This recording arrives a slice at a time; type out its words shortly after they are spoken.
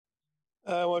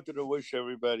I wanted to wish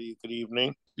everybody a good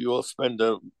evening. You all spend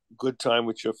a good time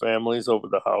with your families over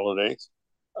the holidays.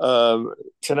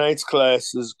 Tonight's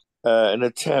class is an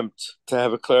attempt to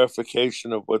have a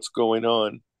clarification of what's going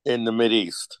on in the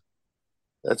Mideast.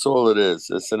 That's all it is.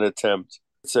 It's an attempt.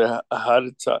 It's a hot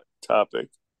topic.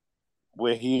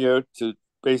 We're here to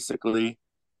basically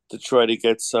to try to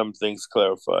get some things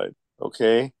clarified.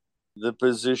 Okay, the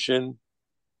position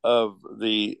of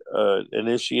the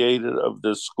initiated of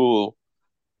the school,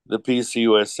 the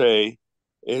PCUSA,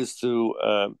 is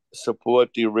to support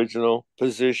the original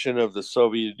position of the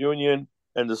Soviet Union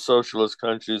and the socialist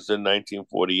countries in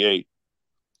 1948,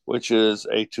 which is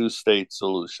a two-state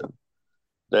solution.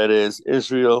 That is,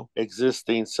 Israel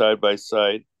existing side by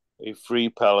side, a free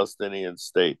Palestinian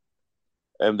state,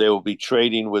 and they will be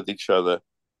trading with each other.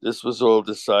 This was all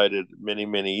decided many,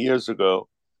 many years ago,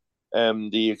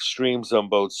 and the extremes on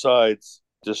both sides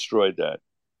destroyed that.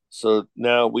 So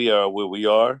now we are where we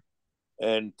are,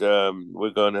 and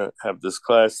we're going to have this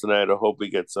class tonight. I hope we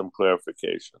get some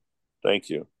clarification. Thank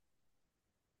you.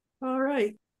 All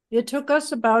right. It took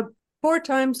us about 4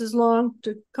 times as long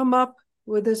to come up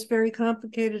with this very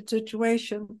complicated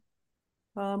situation.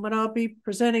 What I'll be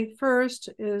presenting first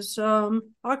is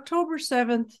October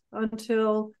 7th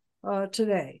until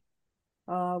today.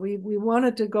 We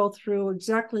wanted to go through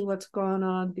exactly what's gone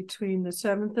on between the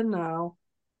 7th and now.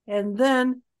 And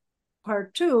then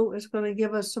part 2 is going to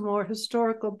give us some more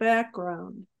historical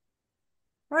background.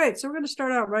 All right, so we're going to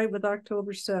start out right with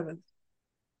October 7th.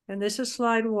 And this is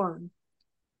slide 1.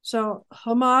 So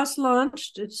Hamas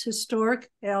launched its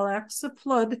historic Al-Aqsa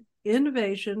flood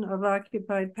invasion of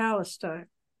occupied Palestine.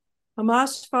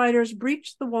 Hamas fighters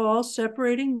breached the wall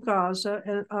separating Gaza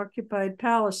and occupied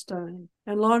Palestine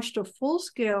and launched a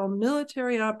full-scale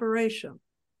military operation.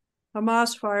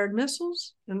 Hamas fired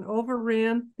missiles and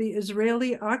overran the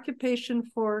Israeli occupation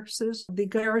forces, the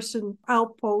garrison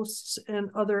outposts, and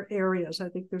other areas. I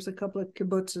think there's a couple of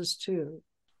kibbutzes too.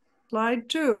 Slide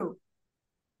 2.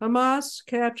 Hamas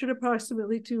captured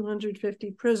approximately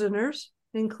 250 prisoners,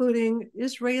 including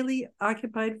Israeli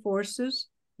occupied forces,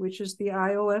 which is the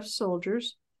IOF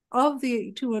soldiers. Of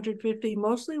the 250,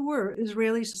 mostly were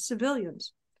Israeli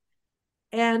civilians.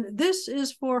 And this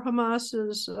is for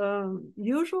Hamas's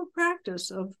usual practice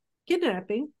of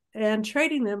kidnapping and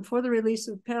trading them for the release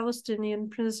of Palestinian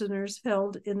prisoners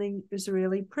held in the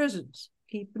Israeli prisons.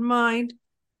 Keep in mind,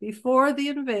 before the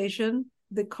invasion,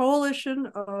 the coalition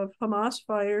of Hamas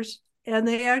fighters, and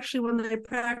they actually, when they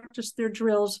practiced their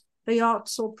drills, they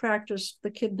also practiced the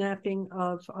kidnapping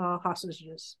of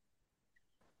hostages.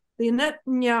 The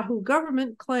Netanyahu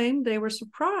government claimed they were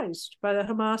surprised by the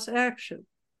Hamas action.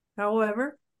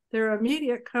 However, their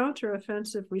immediate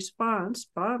counteroffensive response,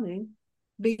 bombing,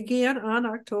 began on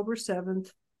October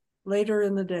 7th, later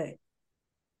in the day.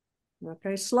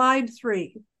 Okay, slide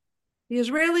 3. The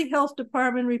Israeli Health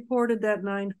Department reported that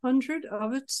 900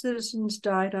 of its citizens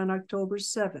died on October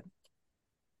 7th.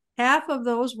 Half of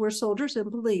those were soldiers and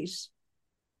police,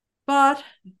 but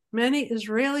many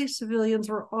Israeli civilians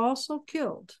were also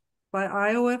killed by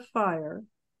IOF fire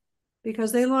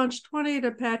because they launched 28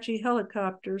 Apache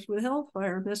helicopters with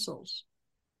Hellfire missiles.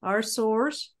 Our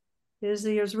source is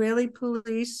the Israeli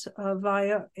police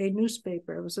via a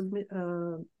newspaper. It was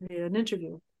an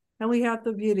interview. And we have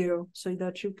the video so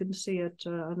that you can see it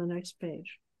on the next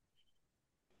page.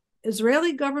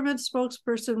 Israeli government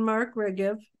spokesperson Mark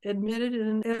Regev admitted in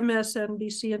an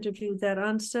MSNBC interview that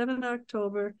on 7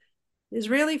 October,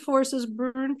 Israeli forces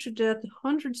burned to death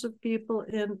hundreds of people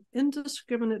in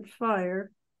indiscriminate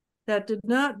fire that did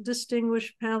not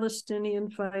distinguish Palestinian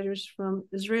fighters from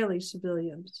Israeli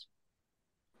civilians.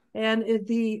 And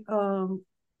the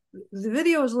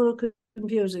video is a little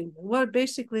confusing. What it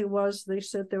basically was, they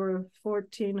said there were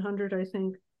 1,400, I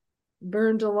think,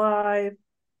 burned alive,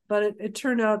 but it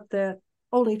turned out that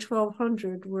only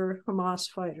 1,200 were Hamas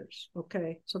fighters.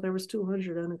 Okay, so there was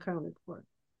 200 unaccounted for.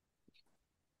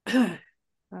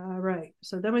 All right,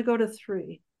 so then we go to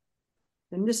 3.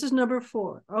 And this is number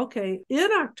 4. Okay, in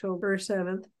October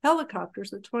 7th, helicopters,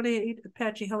 the 28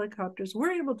 Apache helicopters,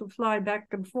 were able to fly back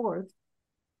and forth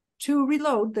to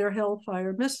reload their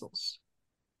Hellfire missiles.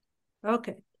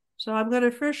 Okay, so I'm going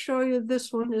to first show you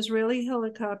this one. Israeli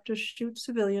helicopters shoot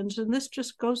civilians, and this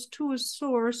just goes to a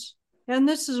source. And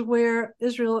this is where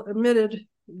Israel admitted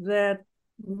that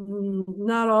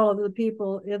not all of the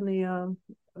people in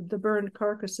the burned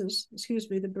carcasses,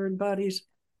 the burned bodies,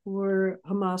 were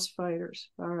Hamas fighters.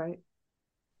 All right.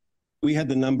 We had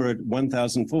the number at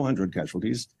 1,400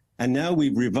 casualties, and now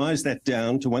we've revised that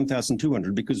down to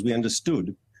 1,200 because we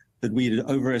understood that we had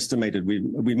overestimated.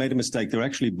 We made a mistake. There were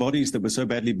actually bodies that were so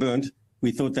badly burnt,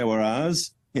 we thought they were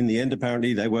ours, In the end,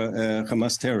 apparently, they were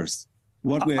Hamas terrorists.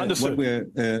 When we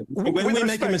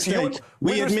make a mistake,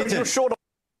 we admit it.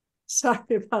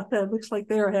 Sorry about that. Looks like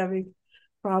they're having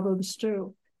problems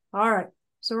too. All right.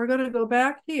 So we're going to go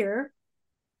back here.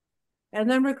 And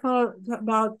then we're going to talk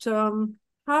about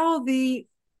how the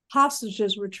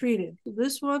hostages were treated.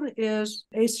 This one is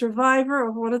a survivor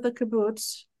of one of the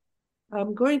kibbutz.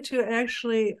 I'm going to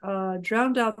actually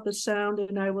drown out the sound,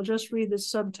 and I will just read the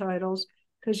subtitles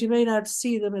because you may not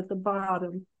see them at the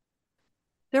bottom.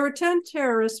 There were 10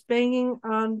 terrorists banging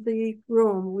on the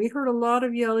room. We heard a lot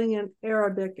of yelling in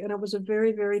Arabic, and it was a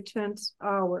very, very tense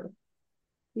hour.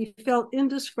 We felt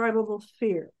indescribable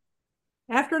fear.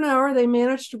 After an hour, they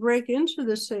managed to break into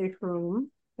the safe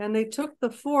room, and they took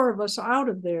the 4 of us out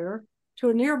of there to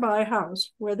a nearby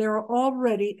house where there were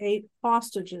already 8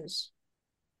 hostages.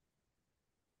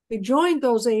 We joined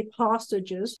those 8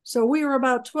 hostages, so we were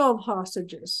about 12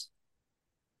 hostages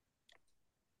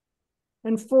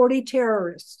and 40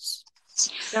 terrorists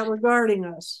that were guarding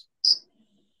us.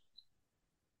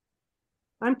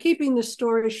 I'm keeping the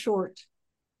story short.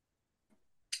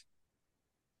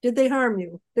 Did they harm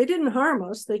you? They didn't harm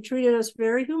us. They treated us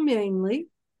very humanely.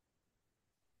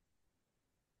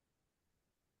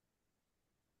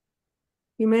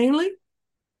 Humanely?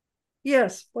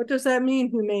 Yes. What does that mean,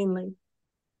 humanely?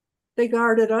 They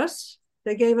guarded us.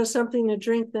 They gave us something to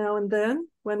drink now and then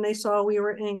when they saw we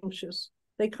were anxious.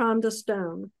 They calmed us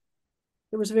down.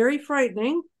 It was very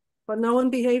frightening, but no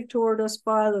one behaved toward us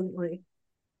violently.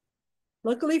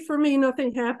 Luckily for me,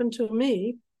 nothing happened to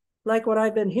me like what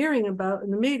I've been hearing about in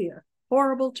the media.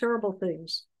 Horrible, terrible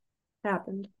things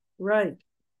happened. Right.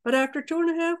 But after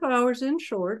 2.5 hours in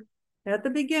short, at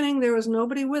the beginning, there was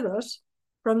nobody with us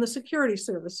from the security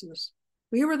services.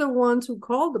 We were the ones who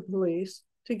called the police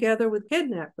together with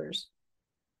kidnappers.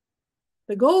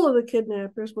 The goal of the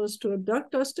kidnappers was to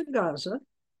abduct us to Gaza.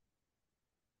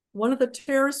 One of the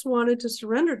terrorists wanted to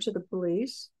surrender to the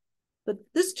police, but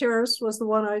this terrorist was the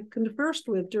one I conversed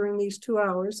with during these 2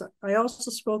 hours. I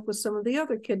also spoke with some of the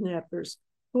other kidnappers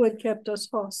who had kept us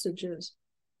hostages.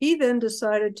 He then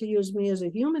decided to use me as a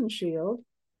human shield.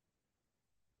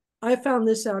 I found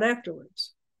this out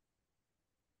afterwards.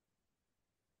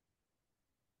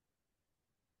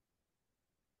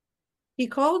 He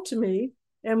called to me,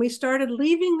 and we started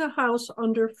leaving the house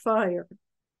under fire.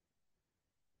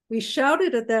 We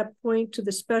shouted at that point to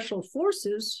the special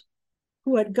forces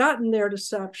who had gotten there to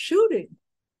stop shooting.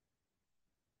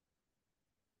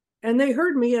 And they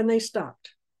heard me and they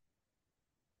stopped.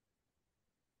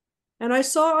 And I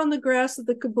saw on the grass of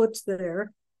the kibbutz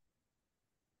there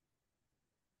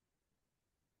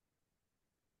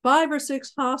 5 or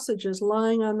 6 hostages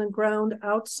lying on the ground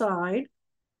outside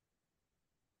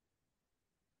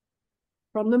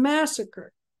from the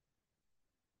massacre,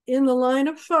 in the line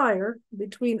of fire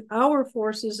between our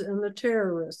forces and the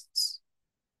terrorists.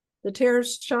 The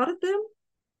terrorists shot at them?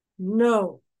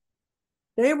 No.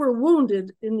 They were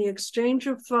wounded in the exchange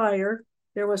of fire.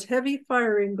 There was heavy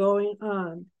firing going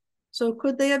on. So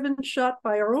could they have been shot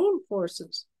by our own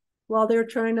forces while they're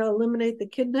trying to eliminate the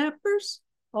kidnappers?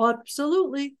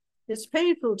 Absolutely. It's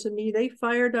painful to me. They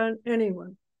fired on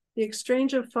anyone. The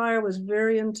exchange of fire was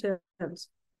very intense.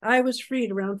 I was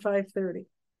freed around 5:30.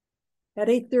 At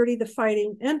 8:30, the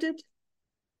fighting ended.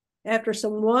 After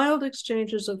some wild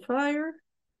exchanges of fire,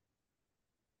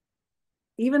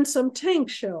 even some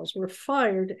tank shells were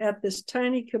fired at this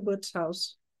tiny kibbutz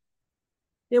house.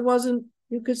 It wasn't,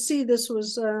 you could see this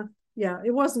was,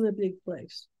 it wasn't a big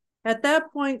place. At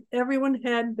that point, everyone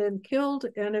had been killed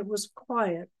and it was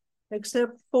quiet,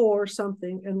 except for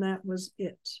something, and that was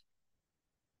it.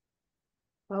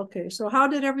 Okay, so how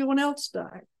did everyone else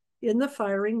die? In the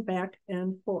firing back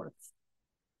and forth.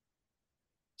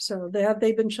 So have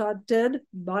they been shot dead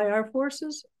by our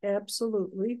forces?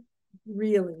 Absolutely.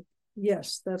 Really?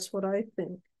 Yes, that's what I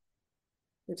think.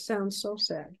 It sounds so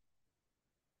sad.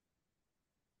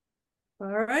 All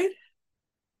right.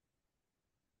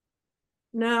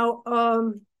 Now,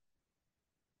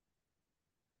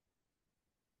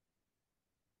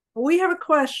 we have a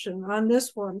question on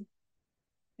this one.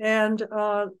 And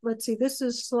let's see, this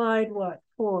is slide what?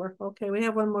 4. Okay, we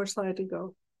have one more slide to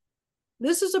go.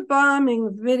 This is a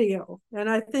bombing video, and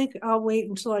I think I'll wait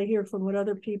until I hear from what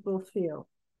other people feel.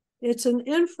 It's an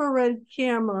infrared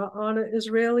camera on an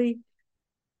Israeli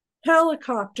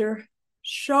helicopter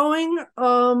showing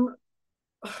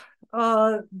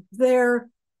their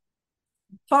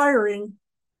firing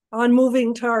on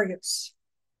moving targets.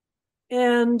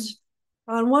 And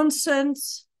on one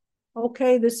sense,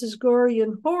 okay, this is gory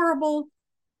and horrible,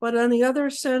 but on the other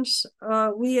sense,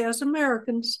 we as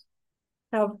Americans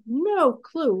have no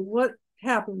clue what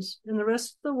happens in the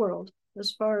rest of the world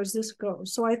as far as this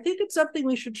goes. So I think it's something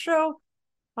we should show.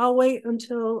 I'll wait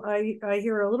until I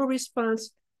hear a little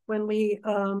response when we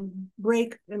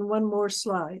break in one more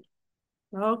slide.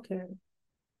 Okay.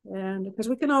 And because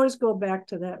we can always go back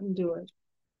to that and do it.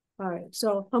 All right.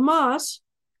 So Hamas,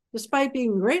 despite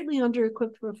being greatly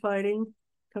under-equipped for fighting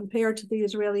compared to the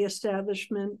Israeli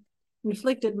establishment,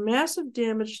 inflicted massive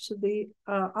damage to the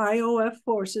IOF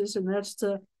forces, and that's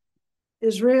the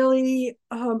Israeli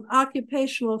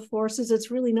occupational forces.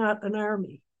 It's really not an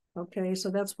army. Okay,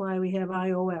 so that's why we have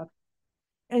IOF.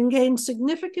 And gained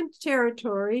significant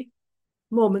territory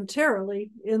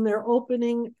momentarily in their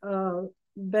opening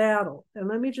battle. And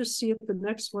let me just see if the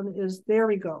next one is, there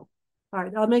we go. All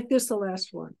right, I'll make this the last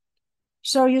one.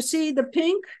 So you see the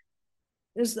pink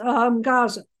is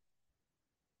Gaza.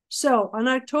 So on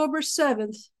October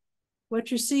 7th, what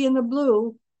you see in the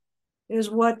blue is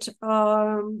what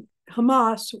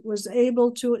Hamas was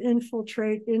able to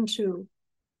infiltrate into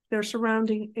their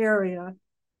surrounding area.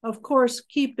 Of course,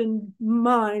 keep in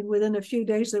mind, within a few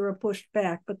days, they were pushed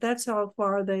back, but that's how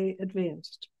far they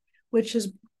advanced, which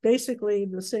is basically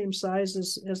the same size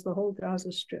as the whole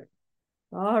Gaza Strip.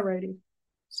 All righty.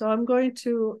 So I'm going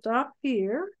to stop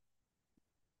here.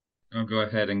 I'll go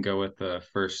ahead and go with the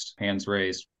first hands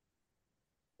raised.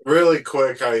 Really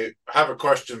quick, I have a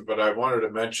question, but I wanted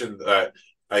to mention that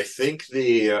I think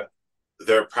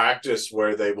their practice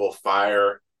where they will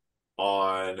fire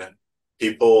on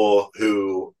people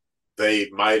who they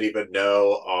might even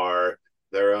know are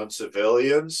their own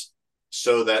civilians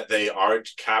so that they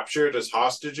aren't captured as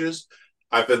hostages.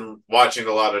 I've been watching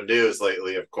a lot of news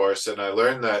lately, of course, and I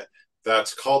learned that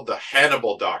that's called the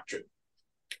Hannibal Doctrine,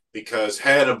 because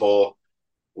Hannibal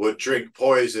would drink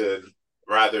poison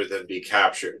rather than be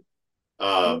captured.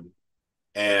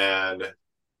 And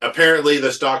apparently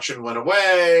this doctrine went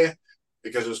away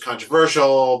because it was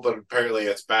controversial, but apparently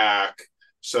it's back.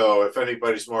 So if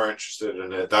anybody's more interested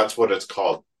in it, that's what it's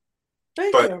called.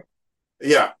 Thank you.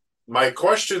 Yeah, my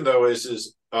question though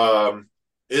is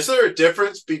there a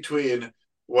difference between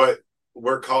what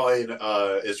we're calling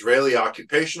Israeli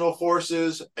occupational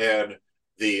forces and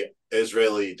the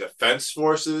Israeli Defense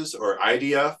Forces, or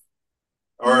IDF,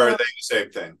 or are they the same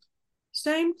thing?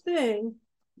 Same thing.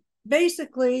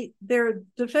 Basically, they're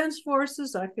defense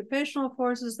forces, occupational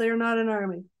forces. They're not an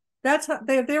army. That's how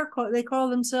they call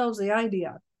themselves the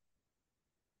IDF.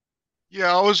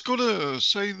 Yeah, I was going to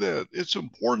say that it's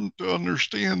important to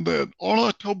understand that on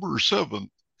October 7th,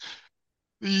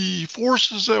 the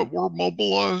forces that were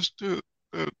mobilized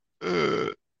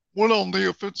that went on the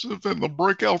offensive and the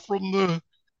breakout from the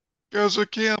Gaza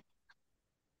camp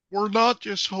were not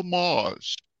just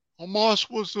Hamas. Hamas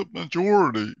was the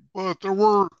majority, but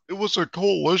it was a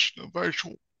coalition of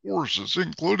actual forces,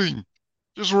 including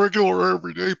just regular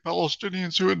everyday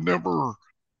Palestinians who had never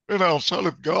been outside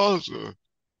of Gaza,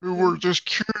 who were just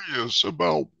curious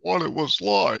about what it was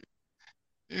like.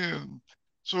 And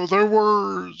so there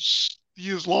was the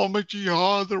Islamic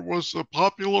Jihad, there was the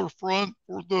Popular Front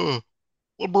for the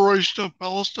Liberation of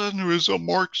Palestine, who is a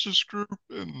Marxist group,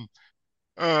 and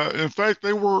in fact,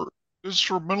 they were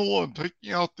instrumental in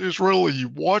taking out the Israeli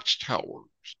watchtowers.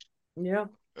 Yeah.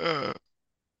 That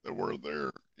were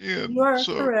there. And you are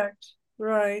correct.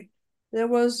 Right. There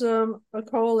was a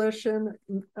coalition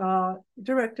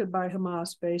directed by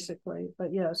Hamas, basically.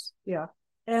 But yes, yeah.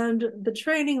 And the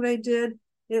training they did,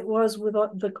 it was with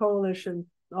the coalition.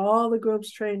 All the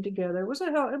groups trained together.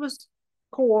 It was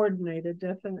coordinated,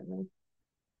 definitely.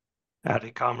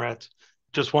 Howdy, comrades.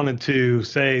 Just wanted to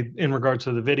say, in regards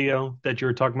to the video that you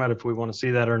were talking about, if we want to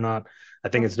see that or not, I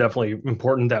think it's definitely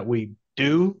important that we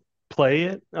do play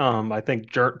it. I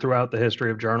think throughout the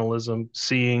history of journalism,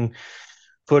 seeing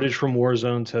footage from war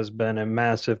zones has been a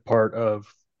massive part of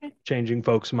changing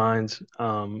folks' minds.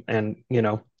 And,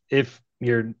 if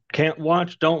you can't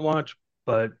watch, don't watch.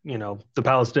 But, the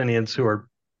Palestinians who are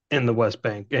in the West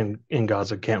Bank and in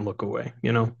Gaza can't look away,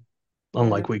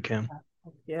 unlike we can.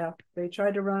 Yeah, they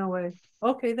tried to run away.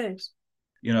 Okay, thanks.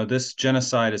 This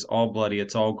genocide is all bloody,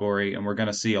 it's all gory, and we're going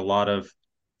to see a lot of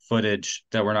footage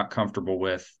that we're not comfortable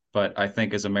with. But I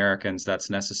think as Americans, that's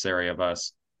necessary of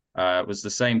us. It was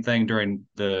the same thing during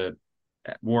the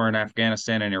war in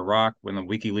Afghanistan and Iraq when the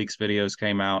WikiLeaks videos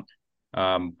came out.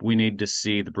 We need to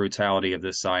see the brutality of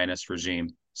this Zionist regime.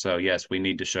 So yes, we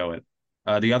need to show it.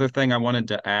 The other thing I wanted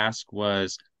to ask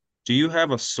was, do you have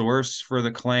a source for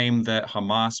the claim that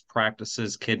Hamas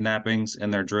practices kidnappings in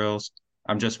their drills?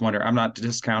 I'm just wondering, I'm not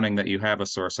discounting that you have a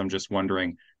source. I'm just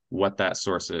wondering what that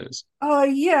source is.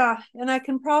 Yeah, and I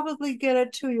can probably get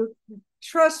it to you.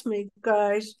 Trust me,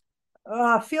 guys.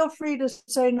 feel free to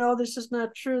say, no, this is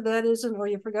not true, that isn't, or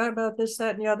you forgot about this,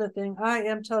 that, and the other thing. I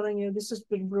am telling you, this has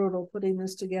been brutal putting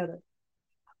this together.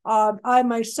 I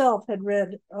myself had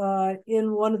read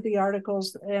in one of the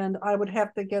articles, and I would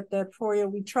have to get that for you.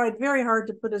 We tried very hard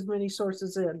to put as many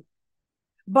sources in,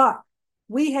 but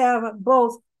we have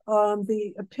both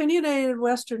the opinionated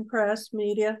Western press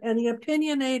media and the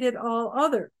opinionated all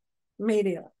other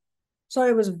media. So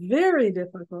it was very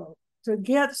difficult to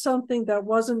get something that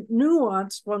wasn't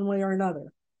nuanced one way or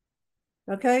another.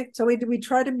 Okay, so we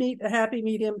try to meet a happy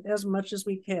medium as much as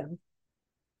we can.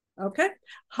 Okay,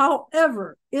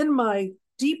 however, in my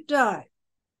deep dive,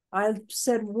 I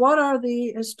said, what are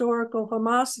the historical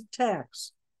Hamas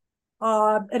attacks?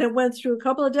 And it went through a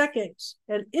couple of decades.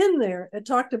 And in there, it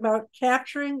talked about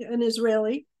capturing an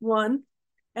Israeli, one,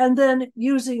 and then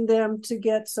using them to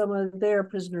get some of their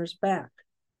prisoners back.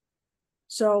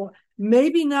 So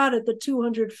maybe not at the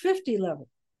 250 level,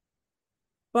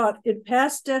 but in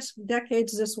past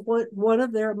decades, this was one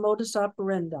of their modus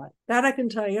operandi. That I can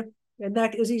tell you, and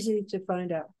that is easy to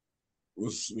find out.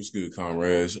 What's good,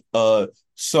 comrades?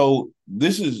 So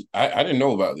this is I didn't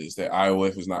know about this, that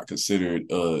IOF is not considered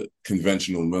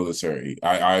conventional military.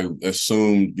 I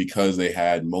assumed because they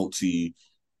had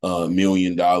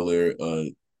multi-million dollar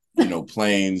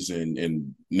planes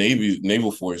and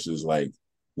naval forces, like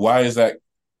why is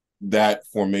that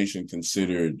formation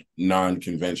considered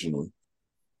non-conventional?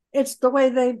 It's the way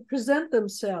they present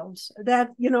themselves. That,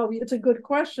 it's a good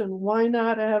question. Why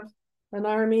not have an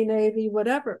army, navy,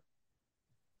 whatever?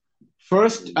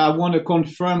 First, I want to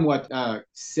confirm what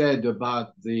said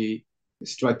about the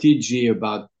strategy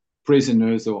about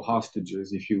prisoners or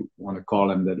hostages, if you want to call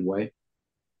them that way,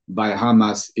 by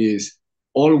Hamas is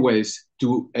always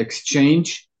to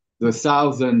exchange the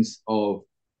thousands of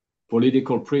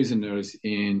political prisoners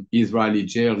in Israeli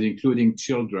jails, including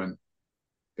children.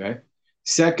 Okay.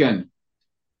 Second,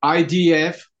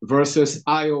 IDF versus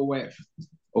IOF.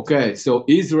 Okay, so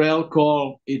Israel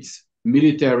called its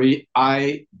military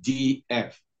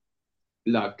IDF,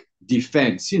 like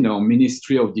defense,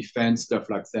 Ministry of Defense, stuff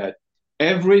like that.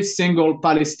 Every single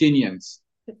Palestinians,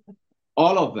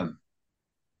 all of them,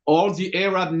 all the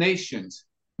Arab nations,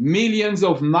 millions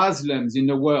of Muslims in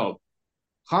the world,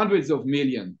 hundreds of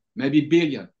millions, maybe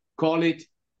billion, call it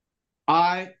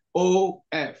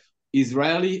IOF,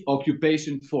 Israeli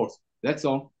Occupation Force. That's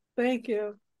all. Thank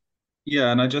you.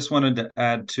 Yeah, and I just wanted to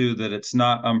add too that it's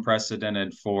not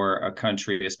unprecedented for a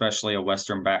country, especially a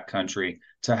Western-backed country,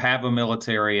 to have a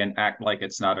military and act like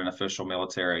it's not an official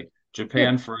military.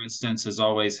 Japan, for instance, has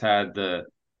always had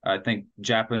I think,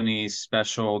 Japanese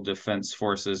Special Defense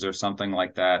Forces or something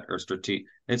like that, or strategic.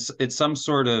 It's some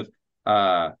sort of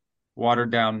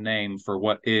watered down name for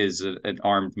what is an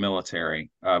armed military,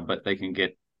 but they can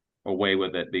get away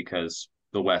with it because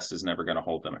the West is never going to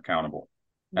hold them accountable.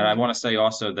 And I want to say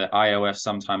also that IOF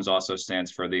sometimes also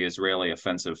stands for the Israeli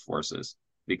Offensive Forces,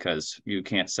 because you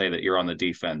can't say that you're on the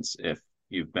defense if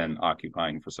you've been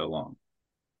occupying for so long.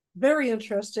 Very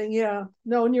interesting. Yeah.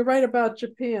 No, and you're right about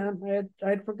Japan.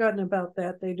 I'd forgotten about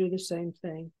that. They do the same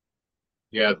thing.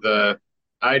 Yeah, the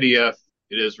IDF,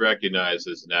 it is recognized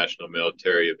as the national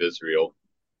military of Israel.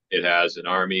 It has an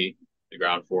army, the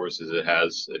ground forces, it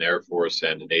has an air force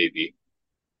and a navy.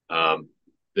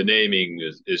 The naming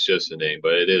is just a name,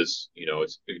 but it is,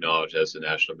 it's acknowledged as the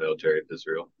national military of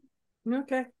Israel.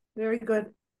 Okay, very good.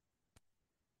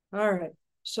 All right,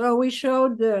 so we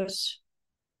showed this.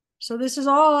 So this is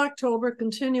all October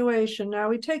continuation. Now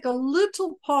we take a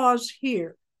little pause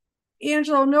here.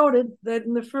 Angelo noted that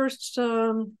in the first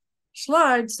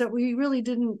slides that we really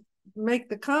didn't make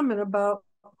the comment about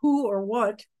who or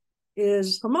what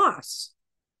is Hamas.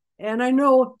 And I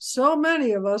know so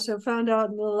many of us have found out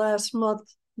in the last month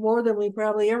more than we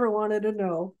probably ever wanted to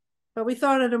know, but we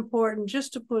thought it important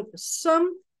just to put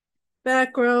some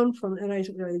background from, and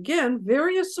again,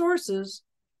 various sources,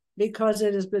 because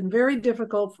it has been very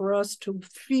difficult for us to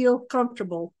feel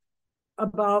comfortable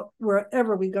about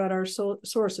wherever we got our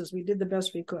sources. We did the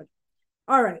best we could.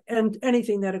 All right, and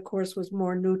anything that, of course, was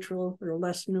more neutral or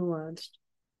less nuanced.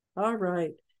 All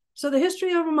right, so the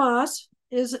history of Hamas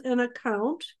is an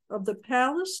account of the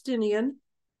Palestinian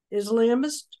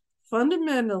Islamist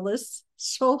fundamentalist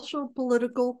social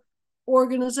political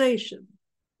organization.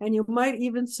 And you might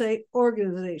even say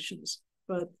organizations,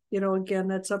 but, again,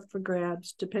 that's up for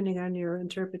grabs depending on your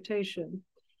interpretation.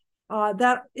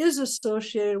 That is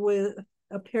associated with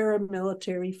a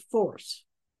paramilitary force,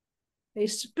 a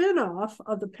spinoff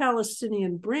of the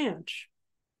Palestinian branch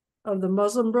of the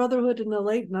Muslim Brotherhood in the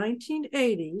late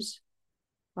 1980s.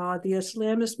 The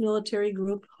Islamist military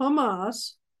group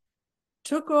Hamas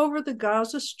took over the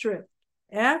Gaza Strip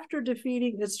after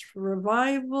defeating its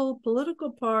revival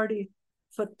political party,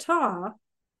 Fatah,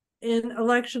 in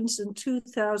elections in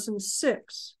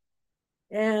 2006.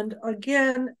 And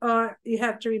again, you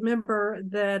have to remember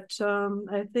that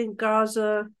I think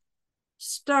Gaza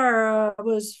Star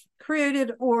was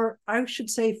created, or I should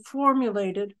say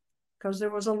formulated, because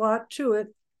there was a lot to it,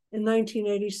 in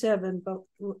 1987, but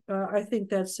I think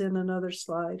that's in another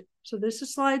slide. So this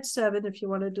is slide 7 if you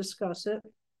want to discuss it.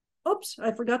 Oops,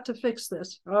 I forgot to fix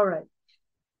this. All right.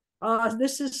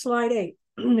 This is slide 8.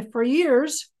 For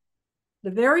years,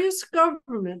 the various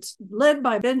governments led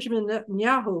by Benjamin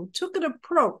Netanyahu took an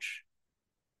approach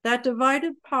that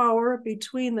divided power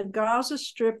between the Gaza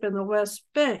Strip and the West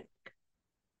Bank,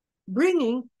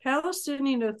 bringing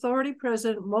Palestinian Authority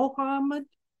President Mohammed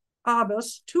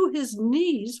Abbas to his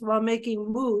knees while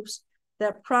making moves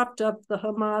that propped up the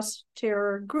Hamas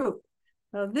terror group.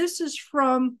 Now, this is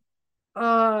from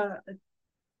Time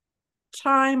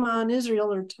on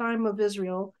Israel, or Time of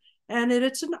Israel, and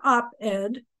it's an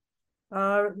op-ed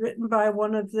written by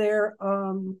one of their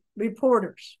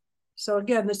reporters. So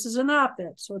again, this is an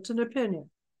op-ed, so it's an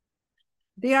opinion.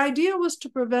 The idea was to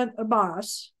prevent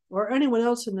Abbas or anyone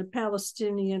else in the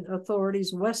Palestinian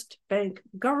Authority's West Bank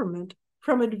government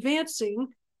from advancing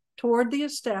toward the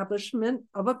establishment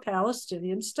of a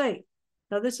Palestinian state.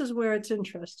 Now, this is where it's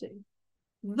interesting.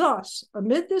 Thus,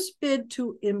 amid this bid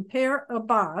to impair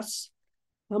Abbas,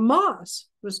 Hamas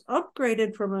was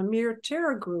upgraded from a mere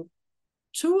terror group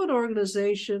to an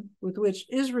organization with which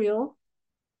Israel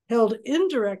held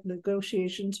indirect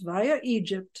negotiations via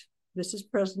Egypt, this is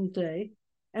present day,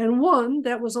 and one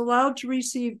that was allowed to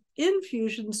receive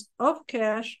infusions of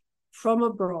cash from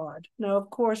abroad. Now, of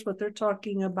course, what they're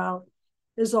talking about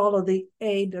is all of the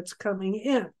aid that's coming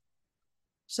in.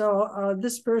 So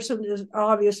this person is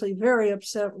obviously very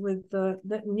upset with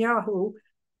Netanyahu.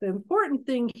 The important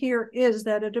thing here is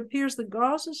that it appears the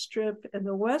Gaza Strip and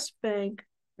the West Bank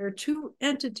are two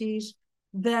entities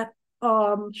that,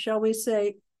 shall we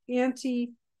say,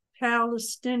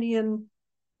 anti-Palestinian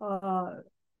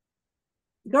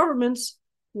governments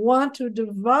want to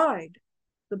divide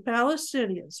the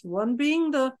Palestinians, one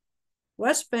being the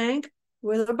West Bank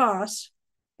with Abbas,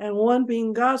 and one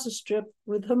being Gaza Strip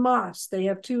with Hamas. They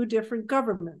have two different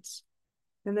governments.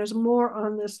 And there's more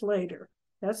on this later.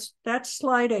 That's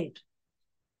slide 8.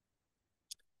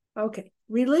 Okay.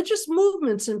 Religious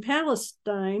movements in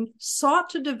Palestine sought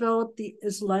to develop the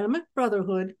Islamic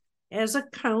Brotherhood as a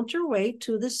counterweight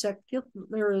to the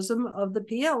secularism of the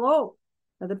PLO.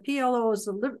 Now, the PLO is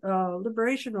the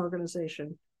Liberation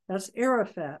Organization. That's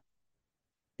Arafat.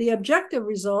 The objective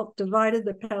result divided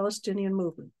the Palestinian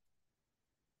movement.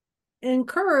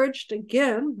 Encouraged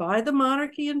again by the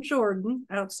monarchy in Jordan,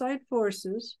 outside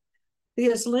forces, the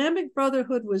Islamic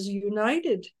Brotherhood was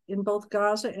united in both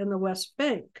Gaza and the West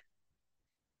Bank.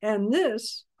 And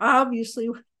this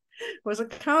obviously was a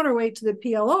counterweight to the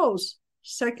PLO's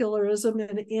secularism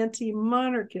and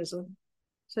anti-monarchism.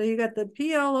 So you got the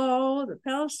PLO, the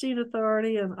Palestine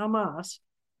Authority, and Hamas.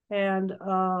 And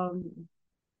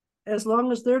as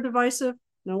long as they're divisive,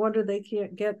 no wonder they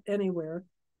can't get anywhere.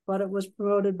 But it was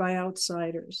promoted by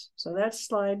outsiders. So that's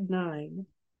slide 9.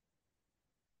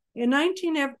 In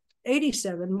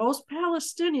 1987, most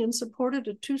Palestinians supported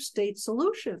a two-state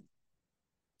solution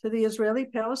to the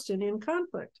Israeli-Palestinian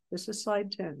conflict. This is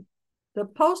slide 10. The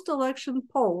post-election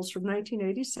polls from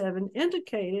 1987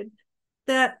 indicated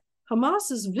that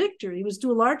Hamas's victory was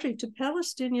due largely to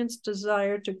Palestinians'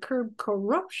 desire to curb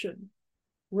corruption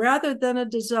rather than a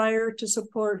desire to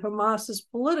support Hamas's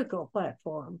political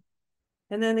platform.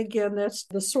 And then again, that's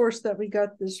the source that we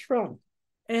got this from.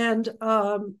 And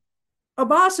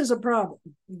Abbas is a problem.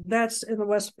 That's in the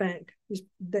West Bank.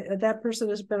 That person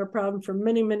has been a problem for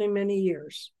many, many, many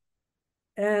years.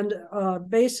 And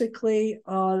basically,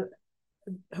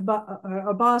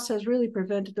 Abbas has really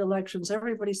prevented elections.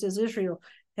 Everybody says Israel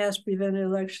has prevented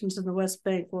elections in the West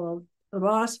Bank. Well,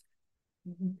 Abbas,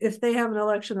 if they have an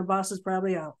election, Abbas is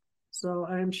probably out. So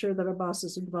I'm sure that Abbas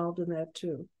is involved in that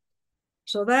too.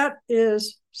 So that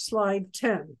is slide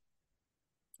 10.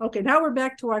 Okay, now we're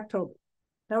back to October.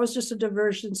 That was just a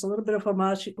diversion. It's a little bit of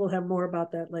Hamas. We'll have more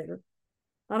about that later.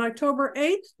 On October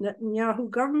 8th, Netanyahu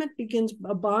government begins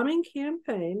a bombing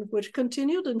campaign, which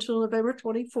continued until November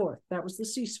 24th. That was the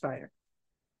ceasefire.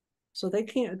 So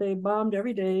they bombed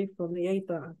every day from the 8th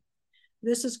on.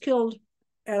 This has killed,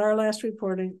 at our last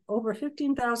reporting, over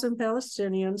 15,000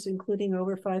 Palestinians, including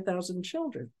over 5,000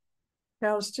 children,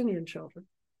 Palestinian children.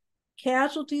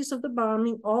 Casualties of the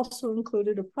bombing also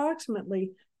included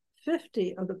approximately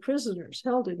 50 of the prisoners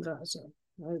held in Gaza.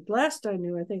 Last I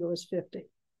knew, I think it was 50.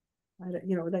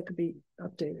 That could be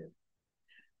updated.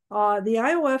 The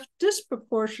IOF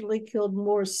disproportionately killed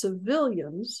more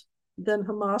civilians than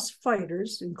Hamas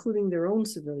fighters, including their own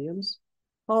civilians,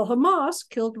 while Hamas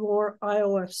killed more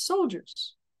IOF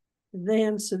soldiers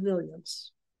than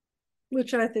civilians,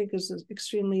 which I think is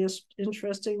extremely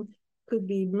interesting. Could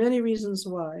be many reasons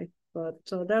why, but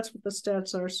that's what the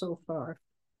stats are so far.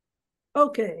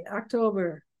 Okay,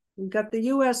 October. We've got the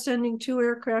U.S. sending 2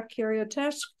 aircraft carrier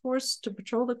task force to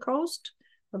patrol the coast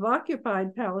of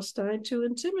occupied Palestine to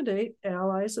intimidate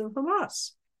allies of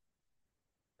Hamas.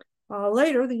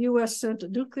 Later, the U.S. sent a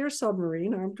nuclear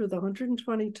submarine armed with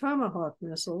 120 Tomahawk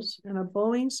missiles and a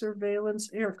Boeing surveillance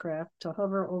aircraft to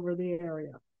hover over the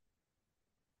area.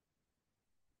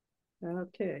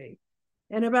 Okay.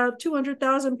 And about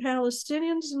 200,000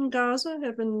 Palestinians in Gaza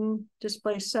have been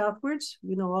displaced southwards.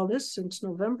 We know all this since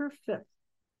November 5th.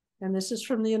 And this is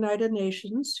from the United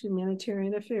Nations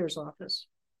Humanitarian Affairs Office.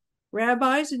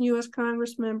 Rabbis and U.S.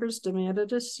 Congress members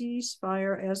demanded a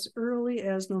ceasefire as early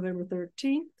as November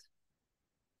 13th.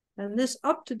 And this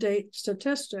up-to-date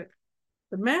statistic,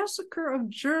 the massacre of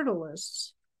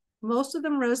journalists, most of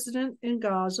them resident in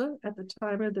Gaza at the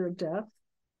time of their death,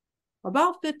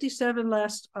 about 57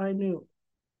 last I knew.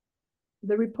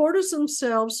 The reporters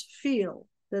themselves feel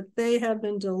that they have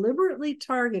been deliberately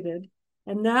targeted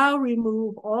and now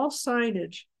remove all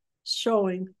signage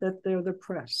showing that they're the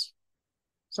press.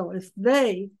 So if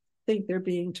they think they're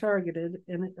being targeted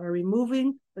and are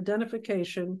removing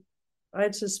identification,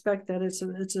 I'd suspect that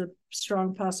it's a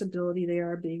strong possibility they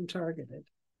are being targeted.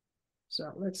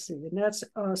 So let's see, and that's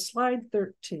slide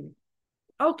 13.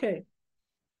 Okay,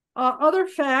 other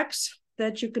facts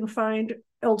that you can find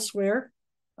elsewhere.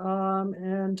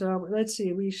 Let's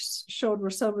see, we showed where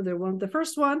some of them. The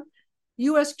first one,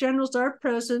 U.S. generals are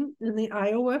present in the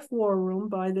IOF war room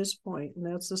by this point, and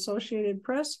that's Associated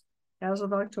Press as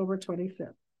of October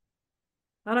 25th.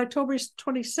 On October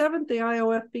 27th, the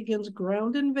IOF begins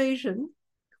ground invasion,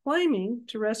 claiming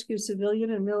to rescue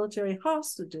civilian and military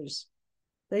hostages.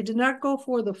 They did not go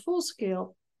for the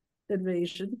full-scale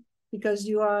invasion because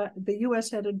the U.S.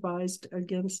 had advised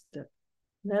against it.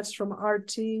 And that's from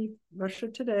RT, Russia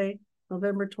Today,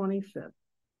 November 25th.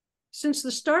 Since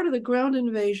the start of the ground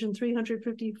invasion,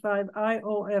 355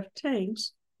 IOF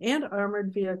tanks and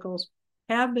armored vehicles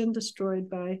have been destroyed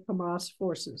by Hamas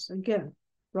forces. Again,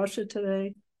 Russia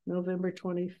Today, November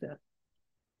 25th.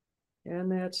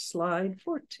 And that's slide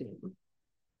 14.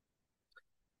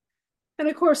 And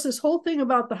of course, this whole thing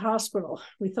about the hospital,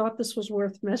 we thought this was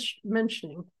worth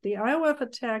mentioning. The IOF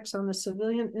attacks on the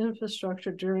civilian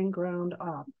infrastructure during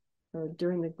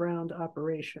the ground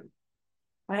operation.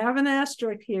 I have an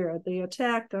asterisk here. The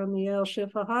attack on the Al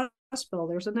Shifa hospital,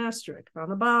 there's an asterisk on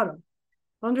the bottom.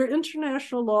 Under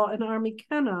international law, an army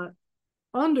cannot,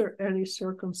 under any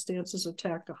circumstances,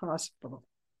 attack a hospital.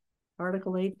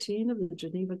 Article 18 of the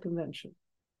Geneva Convention.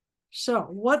 So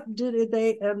what did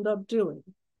they end up doing?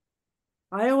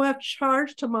 IOF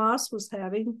charged Hamas with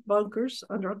having bunkers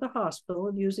under the hospital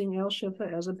and using Al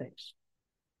Shifa as a base.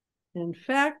 In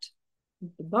fact,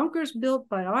 the bunkers built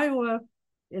by IOF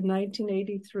in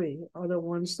 1983 are the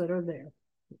ones that are there.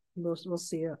 We'll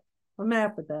see a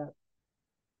map of that.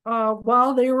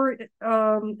 While they were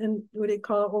in what they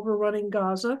call overrunning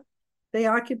Gaza, they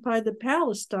occupied the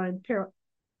Palestine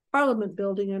Parliament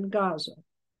building in Gaza.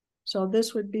 So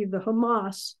this would be the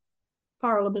Hamas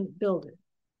Parliament building.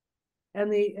 And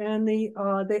the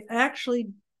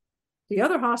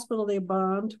other hospital they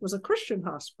bombed was a Christian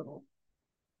hospital,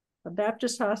 a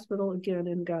Baptist hospital again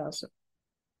in Gaza.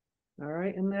 All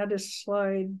right, and that is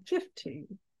slide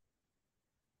 15.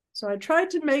 So I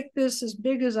tried to make this as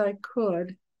big as I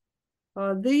could.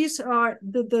 These are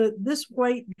this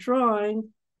white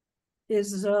drawing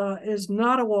is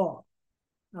not a wall.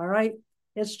 All right,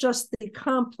 it's just the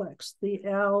complex, the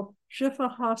Al Shifa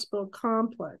Hospital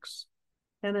complex,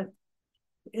 and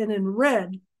in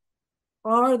red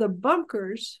are the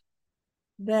bunkers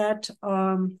that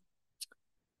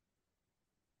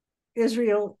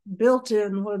Israel built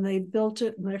in when they built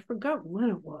it, and I forgot when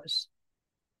it was.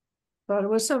 But it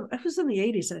was in the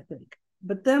 80s, I think.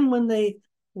 But then when they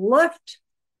left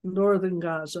northern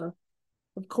Gaza,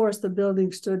 of course, the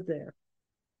building stood there.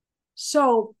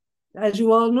 So, as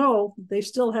you all know, they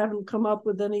still haven't come up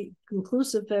with any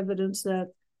conclusive evidence that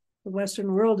the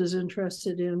Western world is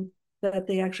interested in, that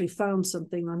they actually found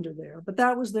something under there. But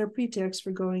that was their pretext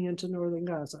for going into northern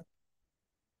Gaza.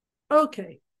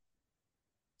 Okay.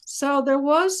 So there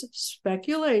was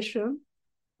speculation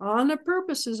on the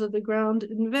purposes of the ground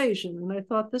invasion, and I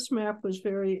thought this map was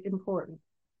very important.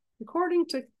 According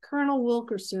to Colonel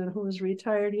Wilkerson, who was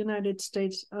retired United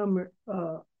States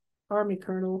Army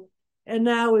colonel and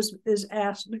now is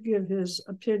asked to give his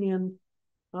opinion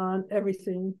on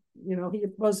everything. You know, he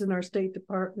was in our State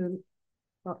Department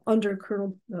under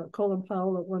Colonel Colin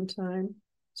Powell at one time.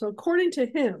 So according to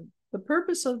him, the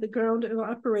purpose of the ground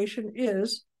operation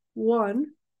is, one,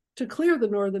 to clear the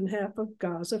northern half of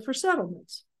Gaza for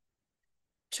settlements.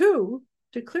 Two,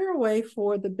 to clear a way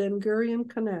for the Ben Gurion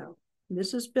Canal.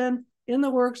 This has been in the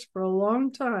works for a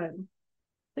long time,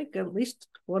 I think at least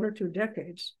 1 or 2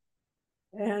 decades.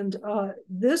 And I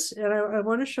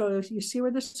want to show you see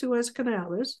where the Suez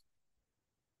Canal is.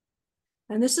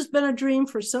 And this has been a dream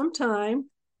for some time,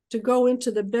 to go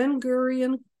into the Ben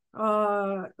Gurion,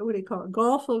 what do you call it,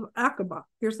 Gulf of Aqaba.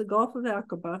 Here's the Gulf of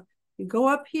Aqaba. You go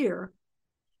up here,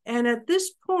 and at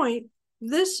this point,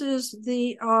 this is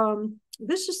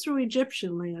through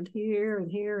Egyptian land here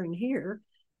and here and here.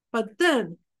 But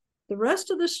then the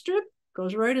rest of the strip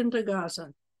goes right into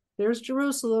Gaza. There's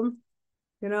Jerusalem,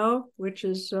 you know, which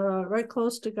is right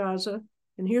close to Gaza.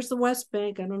 And here's the West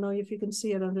Bank. I don't know if you can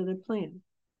see it under the plan.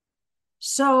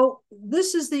 So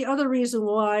this is the other reason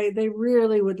why they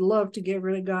really would love to get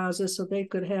rid of Gaza, so they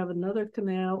could have another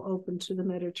canal open to the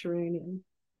Mediterranean.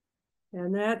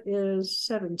 And that is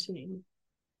 17.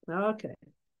 Okay.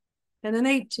 And then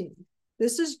 18.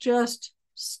 This is just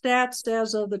stats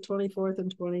as of the 24th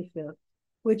and 25th,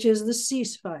 which is the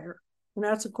ceasefire. And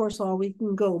that's, of course, all we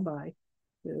can go by.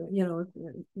 You know,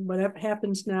 whatever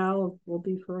happens now will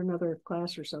be for another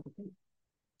class or something.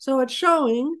 So it's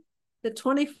showing the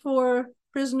 24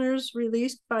 prisoners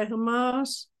released by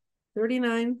Hamas,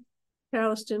 39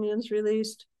 Palestinians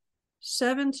released,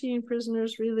 17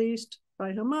 prisoners released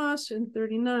by Hamas, and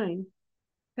 39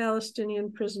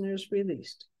 Palestinian prisoners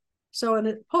released. So, and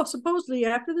it supposedly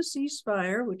after the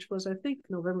ceasefire, which was, I think,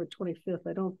 November 25th,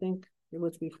 I don't think it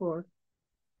was before,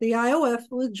 the IOF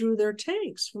withdrew their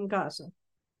tanks from Gaza.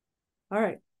 All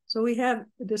right, so we have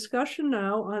a discussion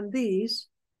now on these.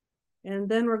 And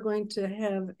then we're going to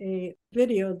have a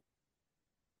video.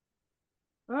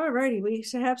 All righty, we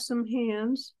have some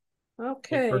hands.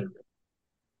 Okay.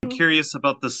 I'm curious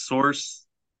about the source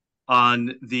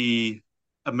on the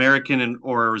American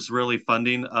or Israeli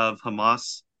funding of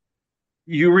Hamas.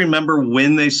 You remember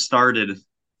when they started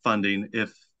funding,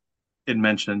 if it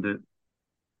mentioned it?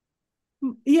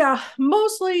 Yeah,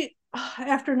 mostly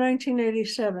after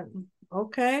 1987.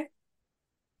 Okay.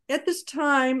 At this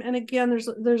time, and again,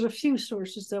 there's a few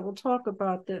sources that will talk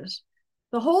about this.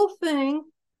 The whole thing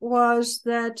was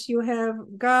that you have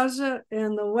Gaza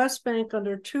and the West Bank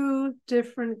under 2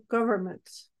 different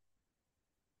governments.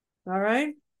 All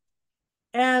right.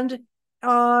 And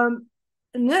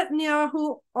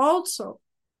Netanyahu also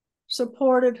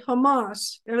supported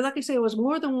Hamas. Like I say, it was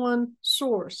more than one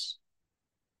source.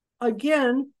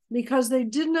 Again, because they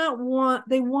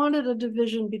wanted a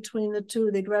division between the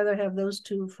two. They'd rather have those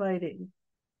two fighting.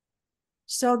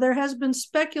 So there has been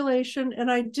speculation, and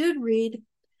I did read,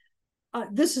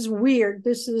 this is weird.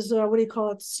 This is, what do you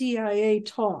call it, CIA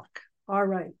talk. All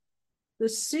right. The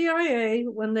CIA,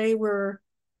 when they were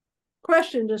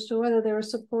questioned as to whether they were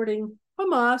supporting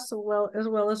Hamas as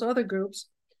well as other groups,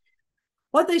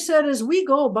 what they said is, we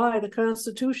go by the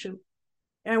Constitution,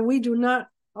 and we do not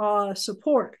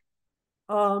support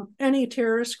any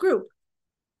terrorist group.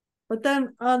 But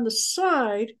then on the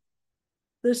side,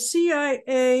 the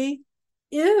CIA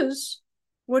is,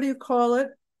 what do you call it,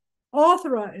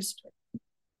 authorized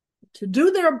to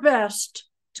do their best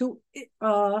to,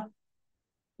 what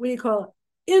do you call it,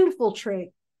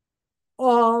 infiltrate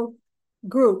all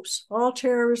groups, all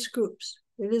terrorist groups.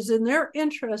 It is in their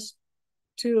interest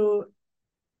to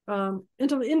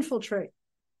infiltrate.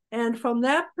 And from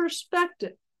that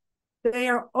perspective, they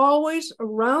are always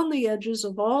around the edges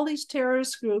of all these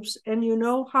terrorist groups, and you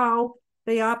know how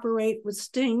they operate with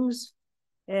stings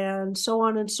and so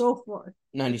on and so forth.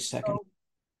 92nd.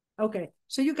 Okay,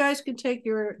 so you guys can take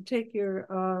your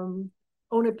own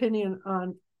opinion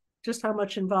on just how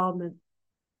much involvement.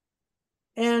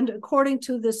 And according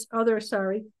to this op-ed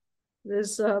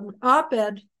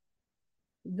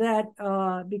that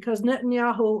because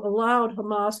Netanyahu allowed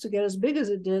Hamas to get as big as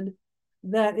it did,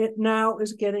 that it now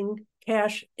is getting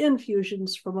cash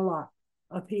infusions from a lot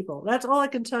of people. That's all I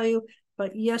can tell you.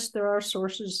 But yes, there are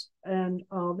sources, and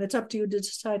it's up to you to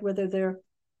decide whether they're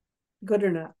good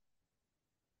or not.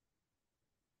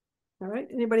 All right.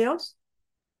 Anybody else?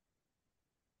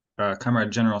 Comrade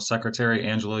General Secretary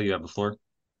Angela, you have the floor.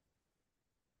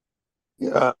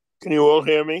 Yeah. Can you all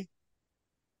hear me?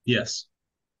 Yes.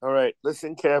 All right.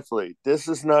 Listen carefully. This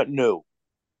is not new.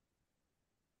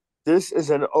 This is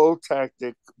an old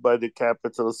tactic by the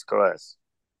capitalist class.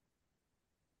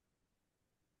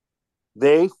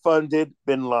 They funded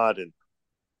bin Laden.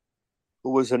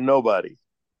 who was a nobody,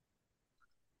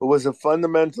 who was a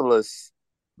fundamentalist,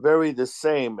 very the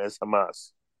same as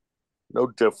Hamas, no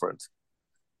different.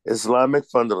 Islamic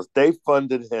fundamentalist. They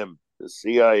funded him, the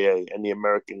CIA and the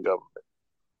American government.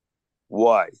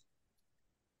 Why?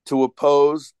 To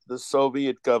oppose the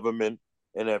Soviet government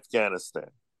in Afghanistan.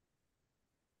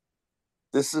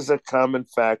 This is a common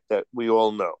fact that we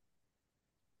all know.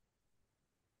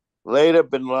 Later,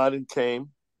 bin Laden came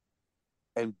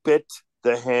and bit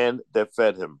the hand that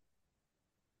fed him.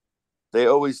 They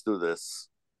always do this.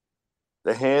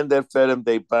 The hand that fed him,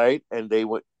 they bite, and they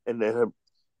went, and then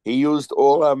he used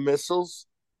all our missiles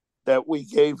that we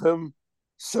gave him,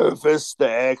 surface to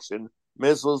action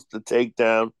missiles to take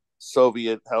down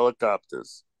Soviet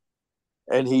helicopters.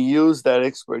 And he used that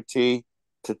expertise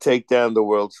to take down the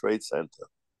World Trade Center.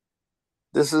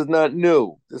 This is not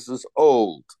new. This is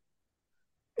old.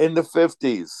 In the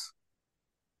 50s,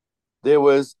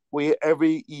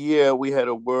 every year we had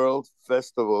a World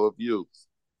Festival of Youth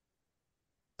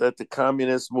that the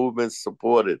communist movement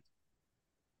supported.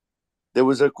 There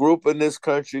was a group in this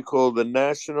country called the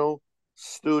National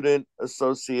Student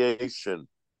Association,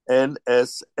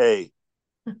 NSA,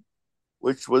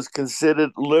 which was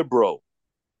considered liberal.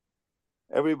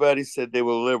 Everybody said they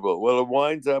were liberal. Well, it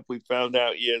winds up, we found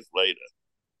out years later.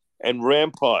 And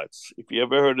Ramparts, if you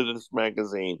ever heard of this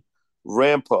magazine,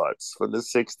 Ramparts from the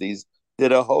 60s,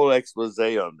 did a whole expose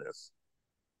on this.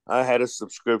 I had a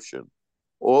subscription.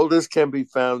 All this can be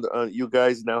found on, you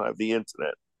guys now have the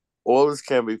internet. All this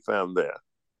can be found there.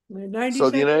 So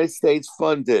the United States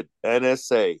funded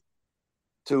NSA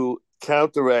to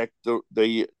counteract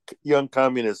the Young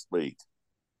Communist League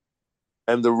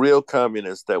and the real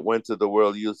communists that went to the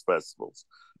World Youth Festivals.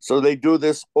 So they do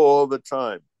this all the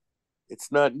time.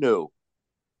 It's not new.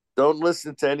 Don't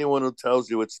listen to anyone who tells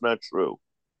you it's not true.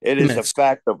 It is a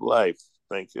fact of life.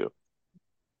 Thank you.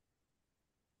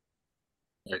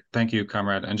 Thank you,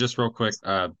 comrade. And just real quick,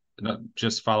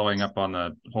 just following up on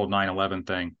the whole 9/11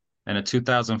 thing. In a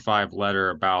 2005 letter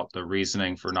about the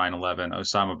reasoning for 9/11,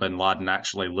 Osama bin Laden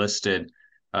actually listed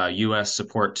U.S.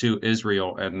 support to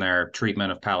Israel and their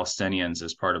treatment of Palestinians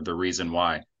as part of the reason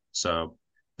why. So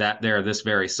this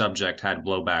very subject had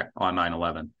blowback on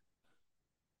 9/11.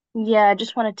 Yeah, I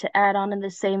just wanted to add on in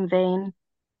the same vein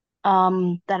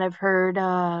that I've heard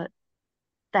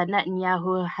that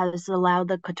Netanyahu has allowed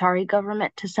the Qatari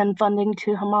government to send funding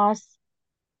to Hamas,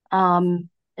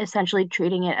 essentially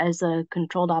treating it as a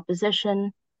controlled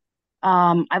opposition.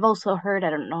 I've also heard, I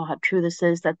don't know how true this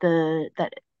is, that the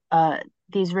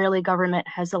Israeli government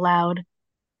has allowed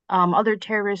other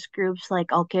terrorist groups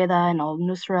like Al-Qaeda and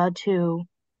Al-Nusra to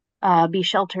be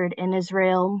sheltered in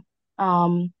Israel.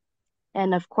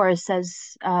 And of course,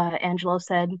 as Angelo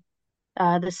said,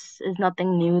 this is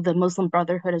nothing new. The Muslim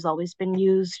Brotherhood has always been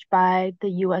used by the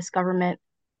U.S. government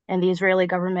and the Israeli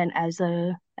government as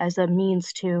a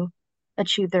means to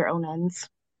achieve their own ends.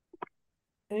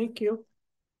 Thank you.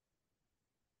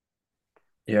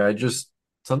 Yeah,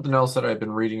 something else that I've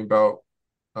been reading about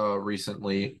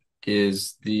recently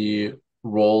is the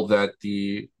role that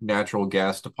the natural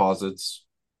gas deposits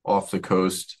off the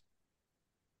coast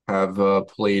have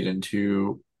played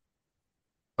into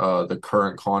the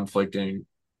current conflict. And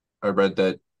I read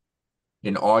that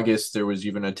in August, there was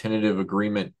even a tentative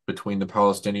agreement between the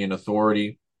Palestinian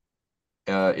Authority,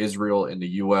 Israel, and the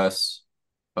U.S.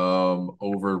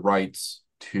 Over rights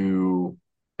to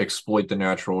exploit the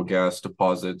natural gas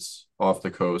deposits off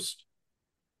the coast.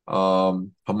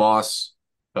 Hamas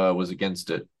was against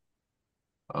it.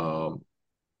 But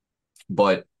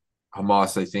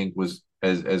Hamas, I think, was,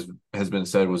 as has been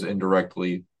said, was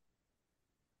indirectly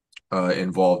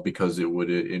involved because it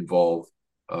would involve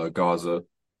Gaza.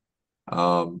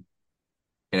 And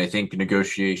I think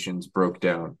negotiations broke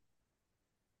down.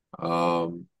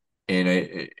 And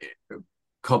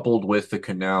coupled with the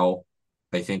canal,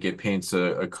 I think it paints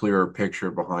a clearer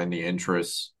picture behind the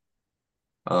interests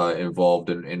involved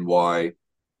in why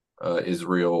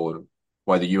Israel,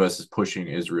 why the U.S. is pushing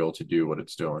Israel to do what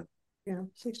it's doing. Yeah,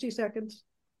 60 seconds.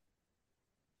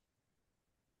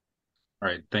 All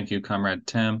right. Thank you, Comrade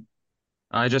Tim.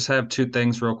 I just have two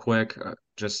things real quick,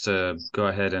 just to go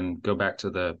ahead and go back to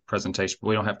the presentation, but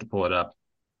we don't have to pull it up.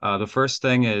 The first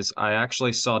thing is I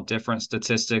actually saw different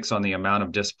statistics on the amount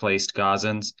of displaced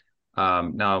Gazans.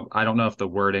 Now, I don't know if the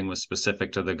wording was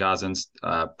specific to the Gazans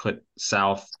put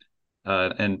south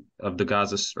and of the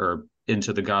Gaza or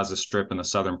into the Gaza Strip in the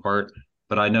southern part,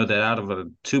 but I know that out of a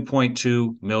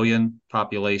 2.2 million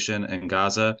population in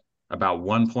Gaza, about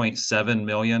 1.7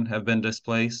 million have been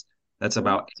displaced. That's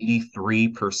about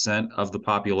 83% of the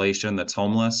population that's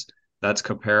homeless. That's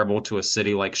comparable to a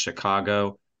city like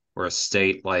Chicago or a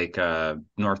state like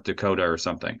North Dakota or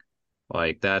something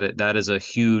like that. That is a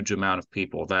huge amount of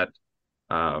people.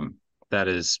 Um, that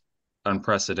is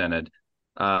unprecedented.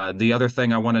 The other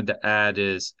thing I wanted to add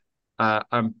is uh,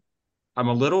 I'm I'm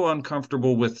a little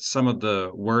uncomfortable with some of the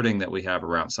wording that we have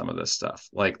around some of this stuff,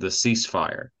 like the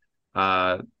ceasefire.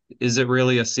 Uh, is it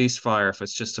really a ceasefire if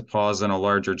it's just a pause in a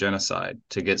larger genocide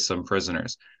to get some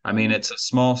prisoners? I mean, it's a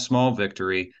small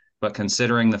victory, but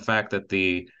considering the fact that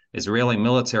the Israeli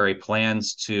military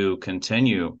plans to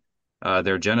continue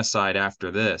their genocide after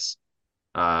this,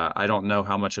 I don't know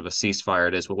how much of a ceasefire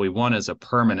it is. What we want is a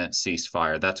permanent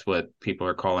ceasefire. That's what people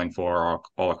are calling for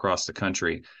all across the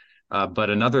country. But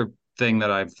another thing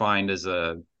that I find is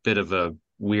a bit of a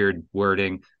weird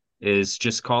wording is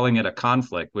just calling it a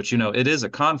conflict, which, it is a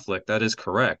conflict. That is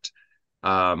correct.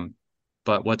 Um,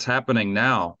 but what's happening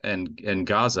now in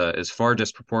Gaza is far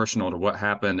disproportional to what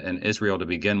happened in Israel to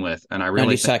begin with. And I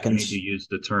really 90 think we need seconds. to use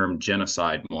the term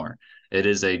genocide more. It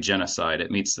is a genocide.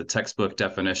 It meets the textbook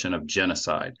definition of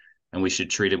genocide, and we should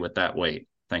treat it with that weight.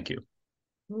 Thank you.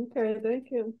 Okay,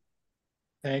 thank you.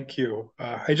 Thank you.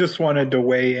 I just wanted to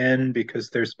weigh in because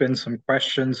there's been some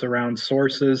questions around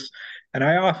sources, and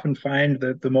I often find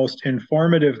that the most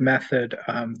informative method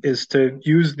is to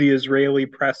use the Israeli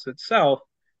press itself,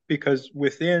 because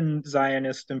within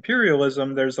Zionist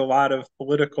imperialism, there's a lot of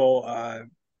political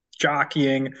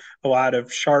jockeying, a lot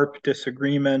of sharp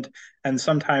disagreement, and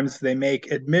sometimes they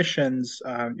make admissions,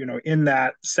 in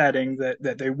that setting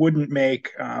that they wouldn't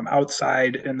make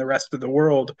outside in the rest of the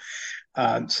world.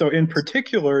 So in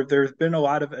particular, there's been a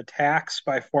lot of attacks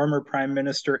by former Prime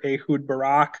Minister Ehud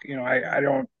Barak. I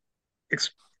don't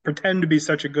pretend to be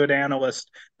such a good analyst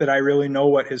that I really know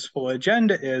what his full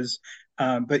agenda is.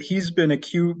 But he's been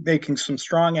making some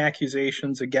strong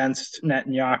accusations against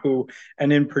Netanyahu.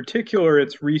 And in particular,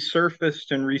 it's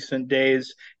resurfaced in recent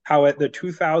days how at the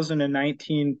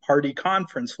 2019 party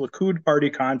conference, Likud party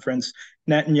conference,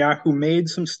 Netanyahu made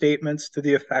some statements to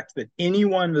the effect that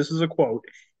anyone, this is a quote,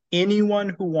 anyone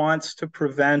who wants to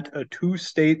prevent a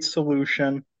two-state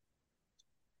solution,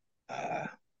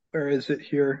 where is it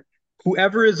here?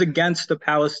 Whoever is against a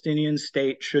Palestinian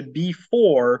state should be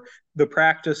for the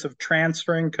practice of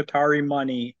transferring Qatari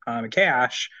money,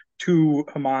 cash, to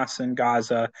Hamas in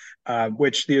Gaza,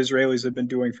 which the Israelis have been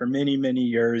doing for many, many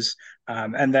years.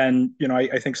 And then,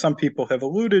 I think some people have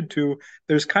alluded to,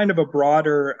 there's kind of a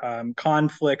broader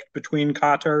conflict between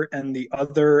Qatar and the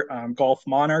other Gulf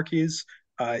monarchies.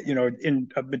 In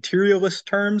materialist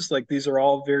terms, like these are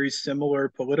all very similar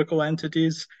political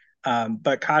entities.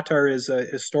 But Qatar is a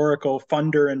historical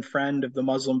funder and friend of the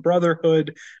Muslim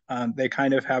Brotherhood. They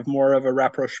kind of have more of a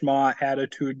rapprochement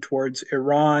attitude towards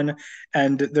Iran.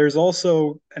 And there's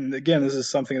also, and again, this is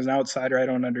something as an outsider I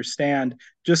don't understand,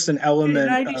 just an element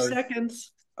 90 of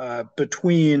seconds.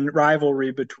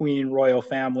 Rivalry between royal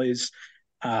families.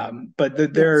 So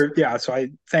I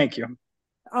thank you.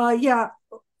 Yeah,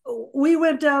 we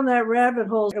went down that rabbit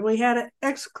hole and we had to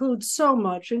exclude so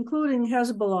much, including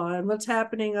Hezbollah and what's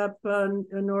happening up in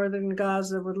northern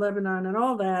Gaza with Lebanon and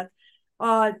all that.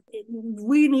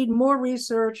 We need more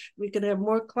research. We could have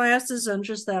more classes on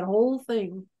just that whole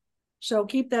thing. So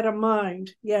keep that in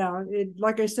mind. Yeah,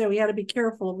 like I said, we had to be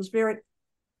careful. It was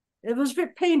very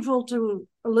painful to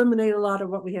eliminate a lot of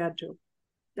what we had to.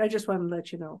 I just wanted to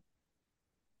let you know.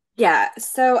 Yeah,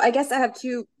 so I guess I have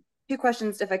two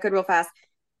questions, if I could, real fast.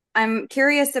 I'm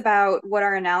curious about what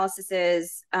our analysis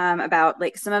is about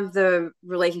like some of the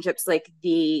relationships, like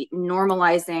the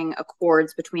normalizing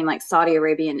accords between like Saudi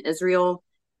Arabia and Israel,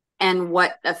 and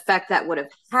what effect that would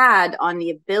have had on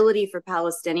the ability for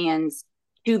Palestinians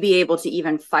to be able to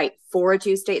even fight for a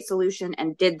two-state solution,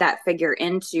 and did that figure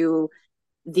into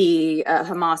the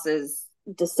Hamas's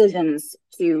decisions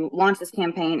to launch this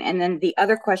campaign? And then the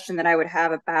other question that I would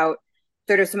have about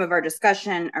sort of some of our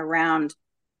discussion around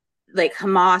like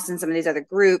Hamas and some of these other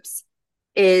groups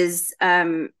is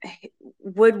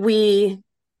would we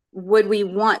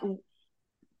want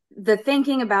the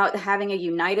thinking about having a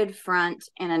united front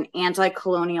and an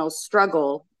anti-colonial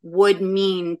struggle would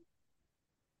mean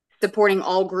supporting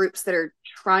all groups that are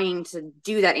trying to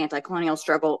do that anti-colonial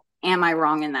struggle. Am I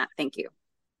wrong in that? Thank you.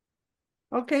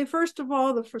 Okay, first of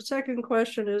all, the second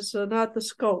question is not the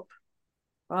scope.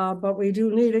 But we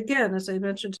do need, again, as I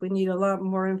mentioned, we need a lot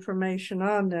more information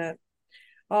on that.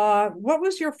 What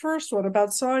was your first one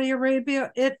about Saudi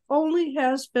Arabia? It only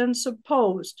has been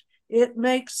supposed. It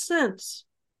makes sense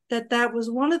that was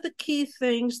one of the key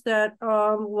things that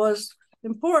was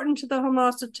important to the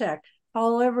Hamas attack.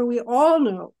 However, we all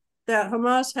know that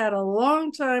Hamas had a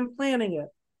long time planning it.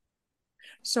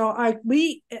 So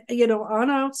we, on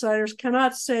outsiders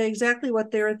cannot say exactly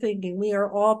what they're thinking. We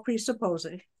are all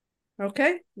presupposing.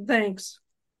 Okay, thanks.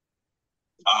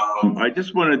 I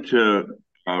just wanted to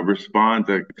respond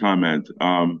to comment.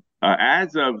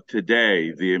 As of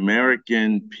today, the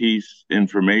American Peace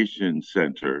Information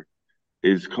Center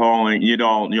is calling, you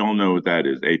all know what that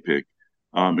is, APIC,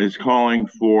 is calling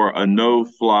for a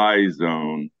no-fly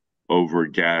zone over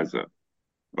Gaza.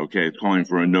 Okay, it's calling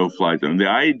for a no-fly zone. The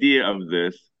idea of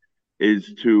this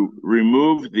is to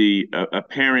remove the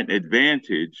apparent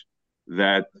advantage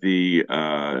that the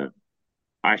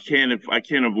I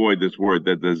can't avoid this word,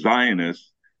 that the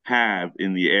Zionists have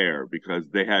in the air, because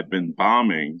they have been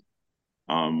bombing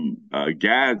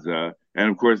Gaza, and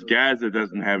of course Gaza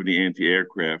doesn't have any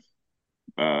anti-aircraft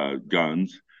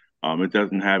guns. It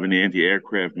doesn't have any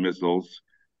anti-aircraft missiles,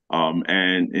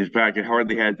 and in fact, it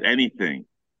hardly has anything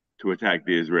to attack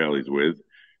the Israelis with.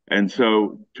 And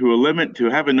so, to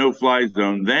have a no-fly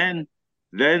zone, then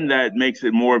that makes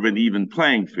it more of an even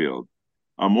playing field.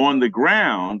 On the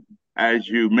ground, as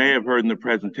you may have heard in the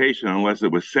presentation, unless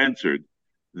it was censored,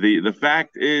 the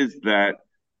fact is that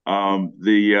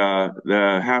the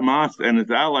Hamas and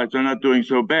its allies are not doing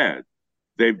so bad.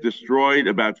 They've destroyed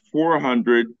about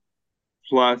 400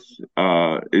 plus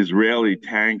Israeli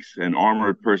tanks and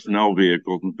armored personnel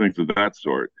vehicles and things of that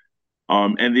sort.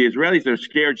 And the Israelis are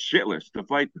scared shitless to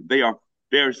fight.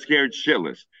 They're scared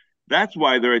shitless. That's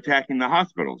why they're attacking the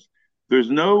hospitals. There's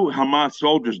no Hamas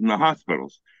soldiers in the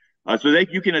hospitals. So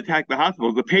you can attack the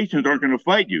hospitals. The patients aren't going to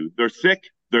fight you. They're sick,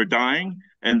 they're dying,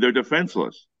 and they're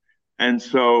defenseless. And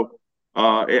so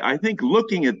I think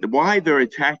looking at why they're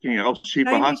attacking El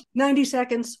Shifa Hospital. 90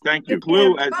 seconds. Thank you.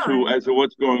 Clue as to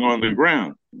what's going on the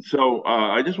ground. So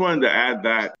I just wanted to add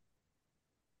that.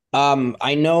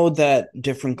 I know that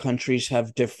different countries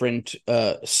have different,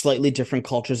 slightly different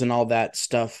cultures and all that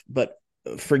stuff, but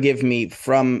forgive me,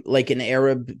 from like an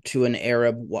Arab to an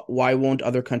Arab, why won't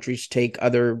other countries take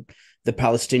the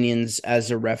Palestinians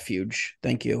as a refuge?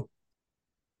 Thank you.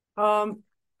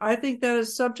 I think that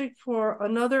is subject for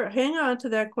another, hang on to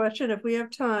that question if we have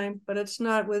time, but it's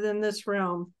not within this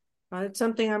realm. It's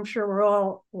something I'm sure we're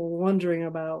all wondering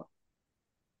about.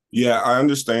 Yeah, I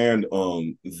understand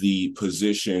the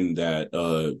position that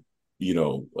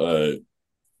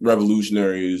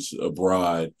revolutionaries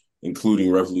abroad,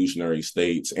 including revolutionary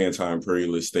states,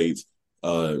 anti-imperialist states,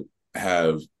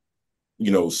 have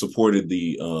supported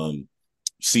the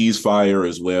ceasefire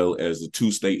as well as the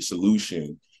two-state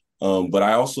solution. But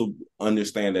I also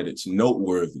understand that it's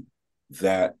noteworthy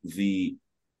that the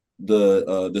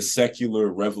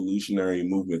secular revolutionary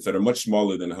movements that are much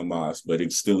smaller than Hamas, but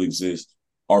it still exists,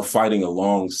 are fighting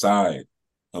alongside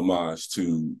Hamas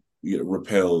to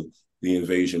repel the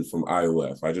invasion from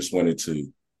IOF. I just wanted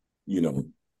to,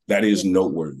 that is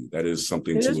noteworthy. That is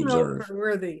something to observe. It is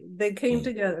noteworthy. They came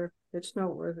together. It's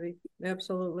noteworthy.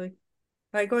 Absolutely.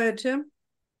 All right, go ahead, Tim.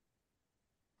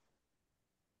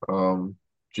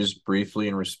 Just briefly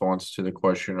in response to the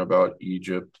question about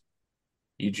Egypt.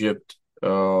 Egypt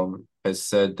has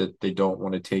said that they don't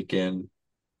want to take in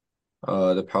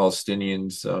the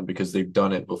Palestinians because they've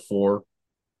done it before.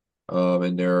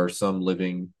 And there are some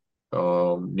living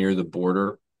near the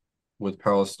border with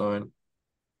Palestine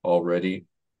already.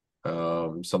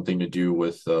 Something to do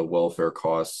with welfare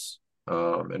costs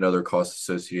and other costs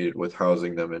associated with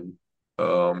housing them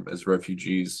as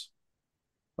refugees.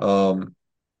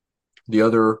 The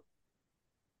other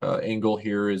angle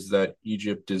here is that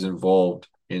Egypt is involved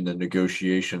in the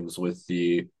negotiations with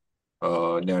the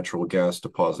natural gas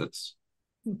deposits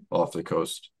off the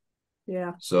coast.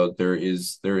 Yeah. So there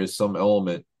is some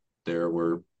element there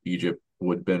where Egypt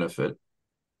would benefit.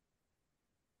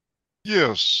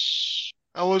 Yes.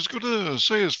 I was going to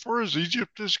say, as far as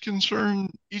Egypt is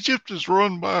concerned, Egypt is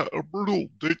run by a brutal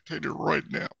dictator right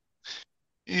now.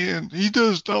 And he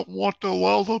does not want to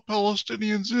allow the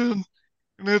Palestinians in.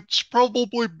 And it's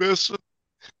probably best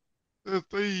that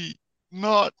they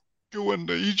not go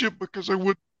into Egypt because they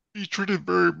would be treated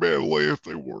very badly if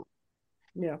they were.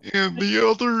 Yeah. And the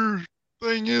other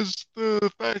thing is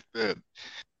the fact that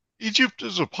Egypt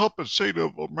is a puppet state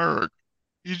of America.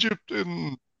 Egypt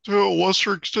and to a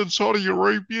lesser extent Saudi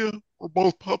Arabia are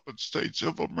both puppet states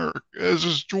of America, as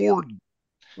is Jordan.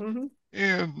 Mm-hmm.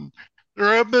 And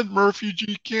there have been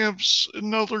refugee camps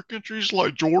in other countries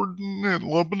like Jordan and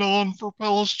Lebanon for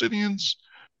Palestinians.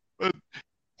 But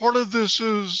part of this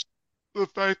is the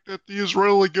fact that the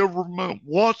Israeli government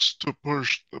wants to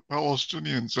push the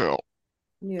Palestinians out.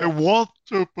 Yeah. They want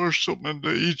to push them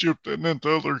into Egypt and into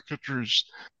other countries.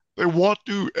 They want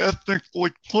to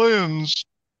ethnically cleanse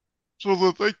so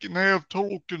that they can have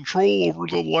total control over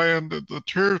the land and the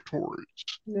territories.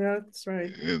 Yeah, that's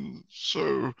right. And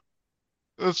so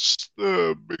that's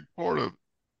the big part of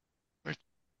it.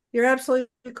 You're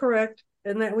absolutely correct.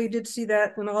 And that we did see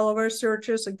that in all of our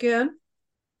searches. Again,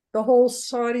 the whole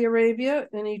Saudi Arabia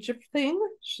and Egypt thing,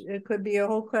 it could be a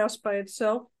whole class by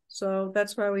itself. So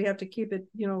that's why we have to keep it,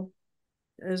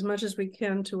 as much as we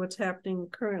can to what's happening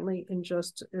currently in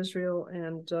just Israel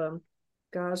and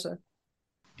Gaza.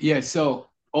 Yeah, so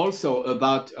also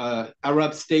about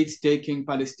Arab states taking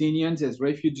Palestinians as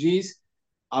refugees,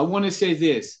 I want to say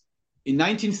this. In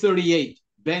 1938,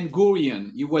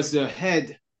 Ben-Gurion, he was the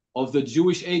head of the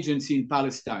Jewish agency in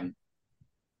Palestine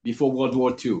before World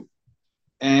War II.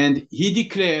 And he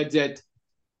declared that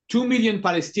 2 million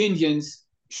Palestinians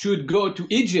should go to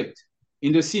Egypt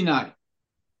in the Sinai.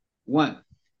 One.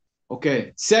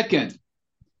 Okay. Second,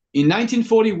 in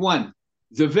 1941,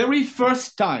 the very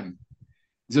first time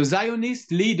the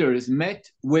Zionist leaders met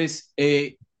with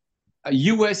a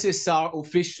USSR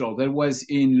official that was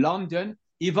in London,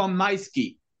 Ivan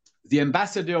Maisky, the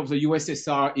ambassador of the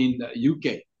USSR in the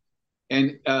UK,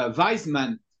 and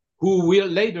Weizmann, who will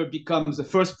later become the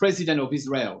first president of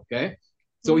Israel, okay?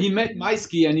 So he met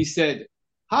Maisky and he said,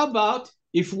 how about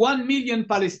if 1 million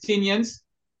Palestinians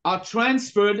are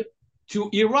transferred to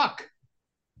Iraq?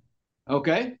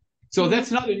 Okay? So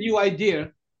that's not a new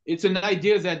idea. It's an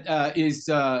idea that is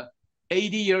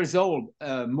 80 years old,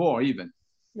 more even.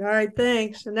 All right,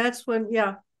 thanks. And that's when,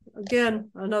 again,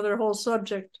 another whole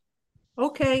subject.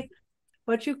 Okay,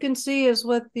 what you can see is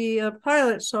what the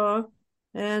pilot saw.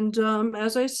 And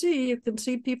as I see, you can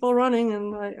see people running,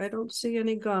 and I don't see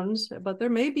any guns, but there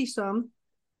may be some,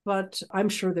 but I'm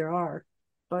sure there are.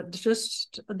 But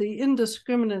just the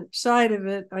indiscriminate side of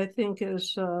it, I think,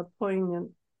 is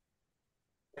poignant.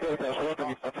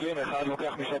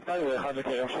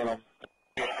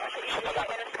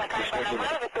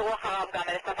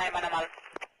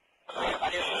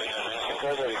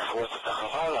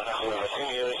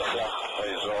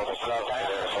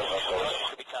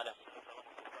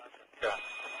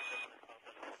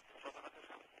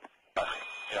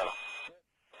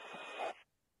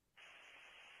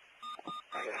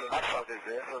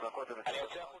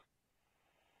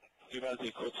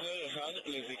 קיבלתי קוצר אחד,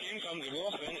 לזיקים שם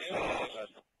דיווח בין 10 ל-1.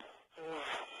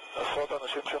 עשרות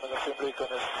אנשים שמנסים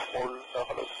להיכנס מול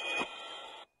נחל.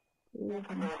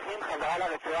 מנסים חזרה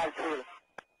לרצועה על ציר.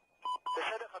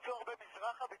 בסדר, חצו הרבה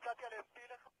מזרחה, ביצעתי עליהם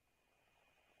פיל אחד.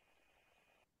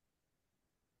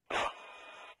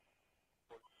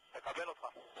 מקבל אותך.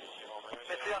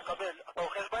 מצוין, קבל. אתה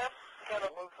אוחז בהם? כן,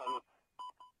 חלוט.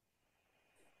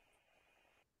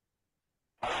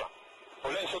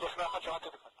 עולה יסוד אופנה אחת שרק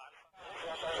את אחד.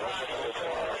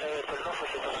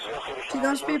 See,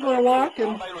 those people are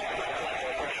walking.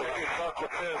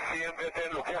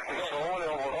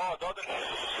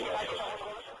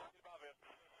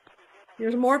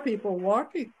 There's more people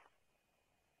walking.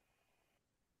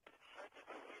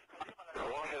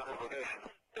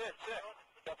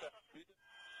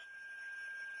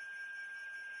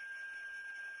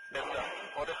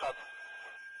 עוד אחד.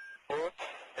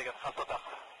 רגע, תחפת אותך.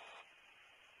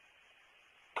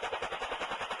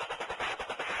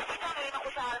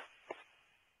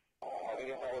 תגיד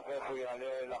אם אתה רוצה איך הוא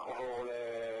יעלה לחבור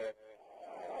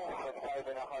לשטפאי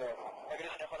בנחל. תגיד לי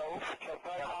שאני יכול לעוף?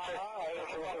 שטפאי,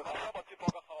 עכשיו בציפור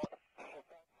אחרון.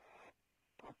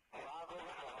 מה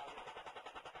הגובה שלך?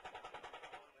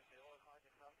 מסירו אחד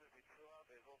נכנס לביצוע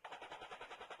באזור...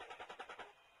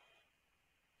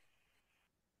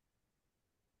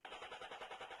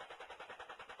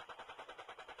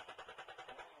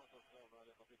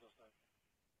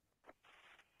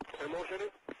 אמור שלי?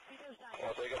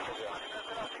 עוד רגע פוגע.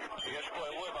 יש פה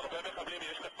אירוע עם הרבה מחבלים,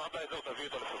 יש תקמן באזור, תביא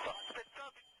אותו לסופה.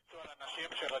 על אנשים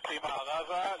שרצים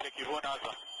מערבה לכיוון עזה.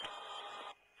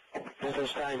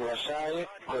 02 רשאי,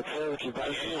 קוצר,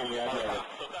 קיבלתי ומיד יאללה.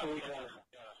 תודה.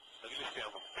 תגיד לי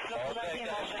סיימנו. עוד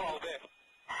רגע, יש פה הרבה.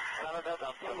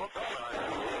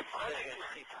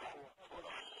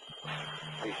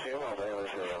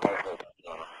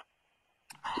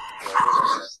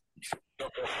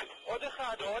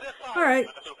 All right.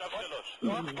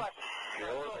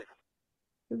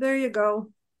 There you go.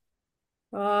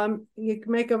 You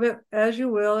can make of it as you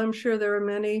will. I'm sure there are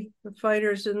many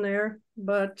fighters in there,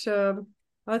 but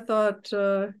I thought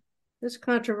it's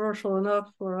controversial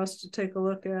enough for us to take a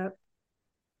look at.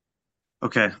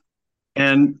 Okay.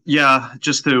 And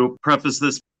just to preface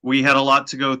this, we had a lot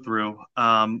to go through.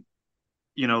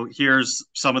 Here's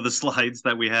some of the slides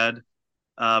that we had,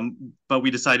 but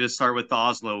we decided to start with the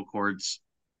Oslo Accords.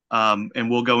 And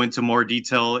we'll go into more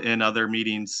detail in other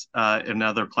meetings, in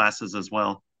other classes as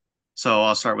well. So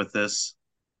I'll start with this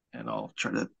and I'll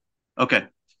try to. Okay.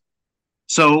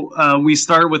 So we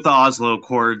start with the Oslo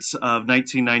Accords of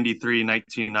 1993 and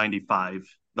 1995,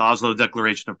 the Oslo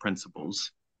Declaration of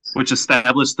Principles, which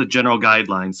established the general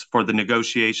guidelines for the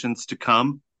negotiations to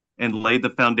come and laid the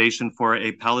foundation for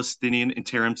a Palestinian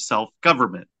interim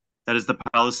self-government, that is the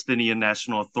Palestinian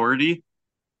National Authority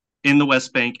in the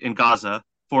West Bank and Gaza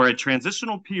for a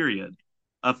transitional period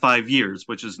of 5 years,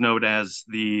 which is known as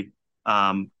the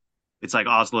it's like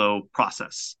Oslo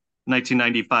process,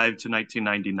 1995 to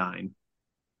 1999.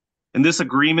 And this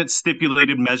agreement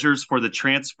stipulated measures for the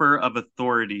transfer of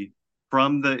authority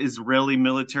from the Israeli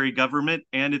military government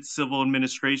and its civil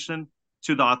administration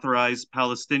to the authorized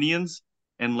Palestinians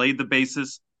and laid the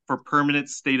basis for permanent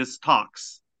status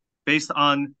talks based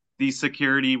on the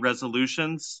security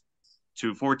resolutions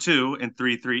 242 and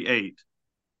 338.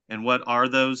 And what are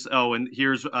those? Oh, and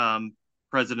here's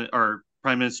President or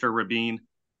Prime Minister Rabin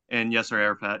and Yasser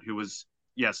Arafat, who was,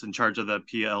 yes, in charge of the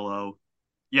PLO.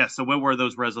 Yes, so what were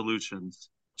those resolutions?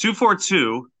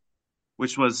 242,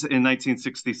 which was in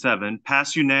 1967,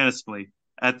 passed unanimously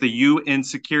at the UN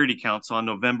Security Council on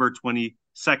November 22nd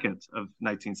of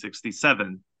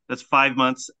 1967. That's 5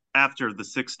 months after the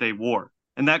Six-Day War.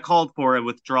 And that called for a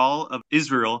withdrawal of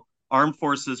Israel armed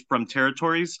forces from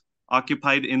territories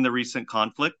occupied in the recent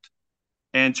conflict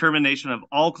and termination of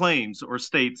all claims or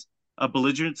states of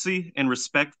belligerency and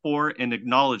respect for and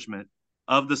acknowledgement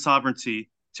of the sovereignty,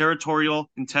 territorial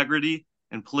integrity,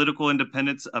 and political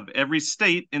independence of every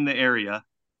state in the area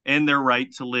and their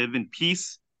right to live in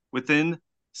peace within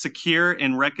secure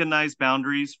and recognized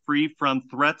boundaries free from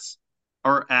threats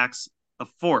or acts of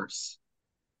force.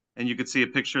 And you can see a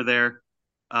picture there.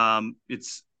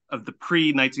 It's of the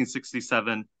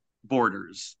pre-1967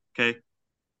 borders, okay?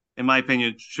 In my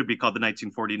opinion, it should be called the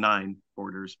 1949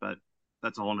 borders, but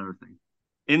that's a whole other thing.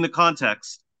 In the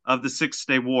context of the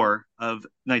Six-Day War of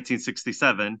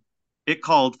 1967, it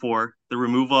called for the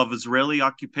removal of Israeli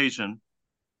occupation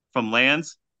from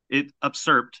lands it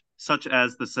usurped, such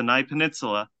as the Sinai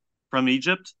Peninsula from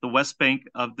Egypt, the West Bank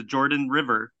of the Jordan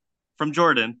River from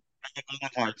Jordan, and the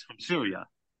Golan Heights from Syria,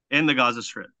 and the Gaza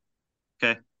Strip.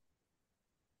 Okay.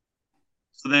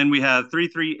 So then we have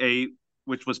 338,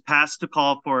 which was passed to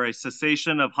call for a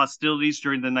cessation of hostilities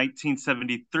during the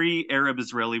 1973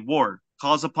 Arab-Israeli War,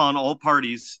 calls upon all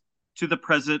parties to the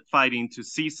present fighting to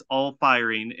cease all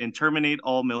firing and terminate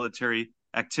all military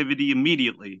activity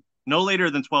immediately, no later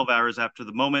than 12 hours after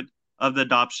the moment of the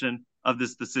adoption of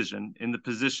this decision in the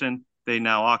position they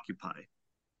now occupy.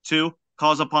 2,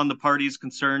 calls upon the parties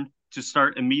concerned to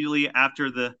start immediately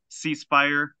after the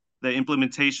ceasefire the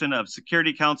implementation of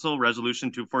Security Council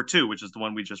Resolution 242, which is the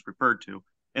one we just referred to,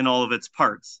 in all of its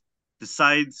parts.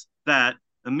 Decides that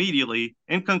immediately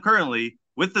and concurrently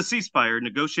with the ceasefire,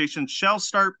 negotiations shall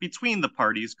start between the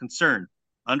parties concerned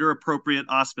under appropriate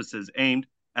auspices aimed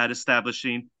at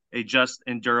establishing a just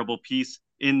and durable peace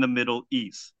in the Middle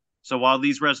East. So while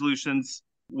these resolutions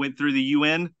went through the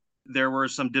UN, there were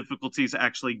some difficulties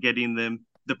actually getting them,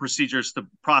 the procedures to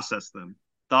process them.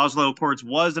 The Oslo Accords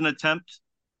was an attempt,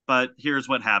 but here's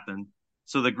what happened.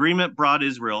 So the agreement brought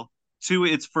Israel to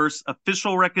its first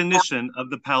official recognition of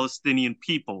the Palestinian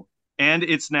people and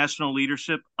its national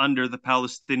leadership under the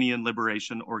Palestinian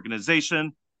Liberation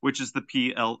Organization, which is the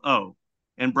PLO,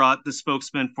 and brought the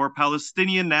spokesman for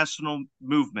Palestinian National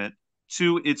Movement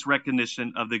to its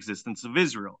recognition of the existence of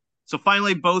Israel. So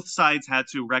finally, both sides had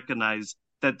to recognize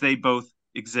that they both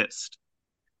exist.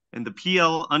 And the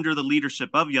PL, under the leadership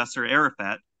of Yasser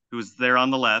Arafat, who is there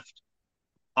on the left,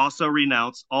 also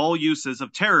renounced all uses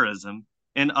of terrorism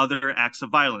and other acts of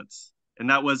violence. And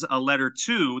that was a letter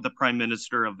to the Prime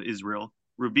Minister of Israel,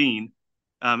 Rabin,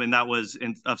 and that was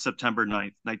of September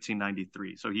 9th,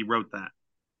 1993. So he wrote that.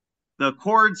 The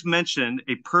Accords mentioned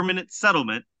a permanent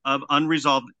settlement of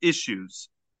unresolved issues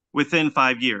within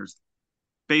 5 years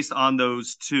based on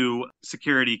those 2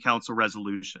 Security Council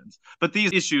resolutions. But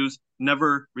these issues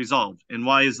never resolved. And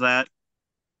why is that?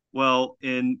 Well,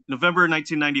 in November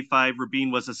 1995,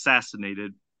 Rabin was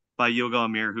assassinated by Yigal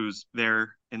Amir, who's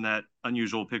there in that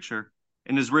unusual picture,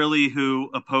 an Israeli who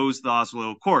opposed the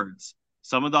Oslo Accords.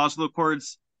 Some of the Oslo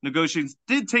Accords negotiations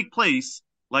did take place,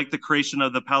 like the creation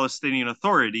of the Palestinian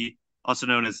Authority, also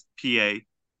known as PA,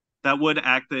 that would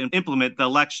act and implement the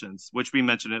elections, which we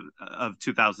mentioned of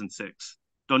 2006.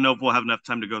 Don't know if we'll have enough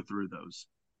time to go through those.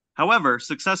 However,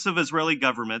 successive Israeli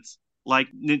governments, like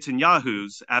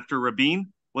Netanyahu's after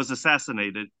Rabin was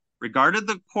assassinated, regarded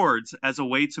the Accords as a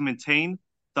way to maintain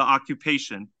the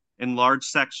occupation in large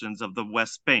sections of the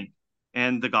West Bank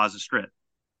and the Gaza Strip,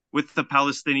 with the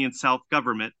Palestinian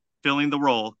self-government filling the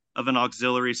role of an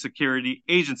auxiliary security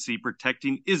agency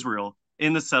protecting Israel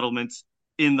in the settlements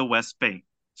in the West Bank.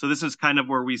 So this is kind of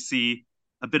where we see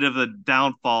a bit of a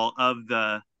downfall of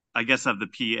the, I guess, of the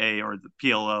PA or the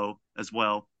PLO as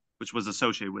well, which was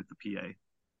associated with the PA.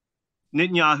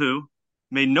 Netanyahu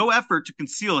made no effort to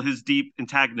conceal his deep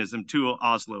antagonism to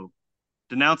Oslo,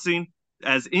 denouncing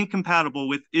as incompatible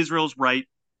with Israel's right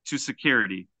to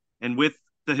security and with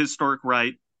the historic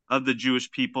right of the Jewish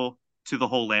people to the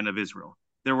whole land of Israel.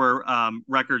 There were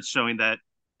records showing that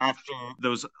after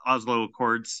those Oslo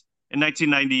Accords in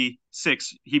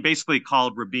 1996, he basically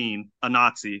called Rabin a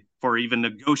Nazi for even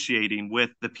negotiating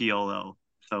with the PLO.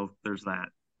 So there's that.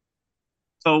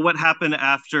 So what happened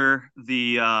after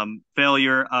the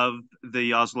failure of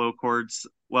the Oslo Accords?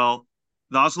 Well,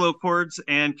 the Oslo Accords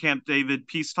and Camp David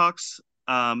peace talks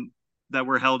that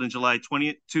were held in July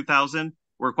 20th, 2000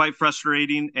 were quite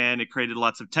frustrating, and it created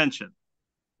lots of tension,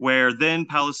 where then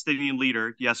Palestinian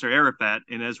leader Yasser Arafat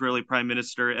and Israeli Prime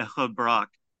Minister Ehud Barak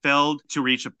failed to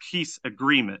reach a peace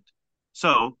agreement.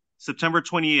 So September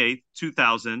 28th,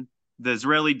 2000, the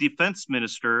Israeli Defense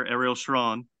Minister Ariel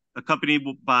Sharon, accompanied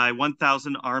by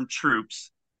 1,000 armed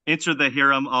troops, entered the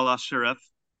Hiram al-Sharif,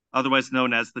 otherwise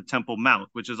known as the Temple Mount,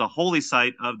 which is a holy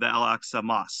site of the Al-Aqsa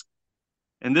Mosque.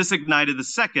 And this ignited the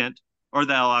second, or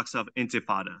the Al-Aqsa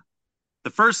Intifada. The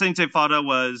first Intifada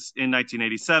was in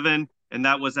 1987, and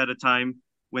that was at a time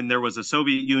when there was a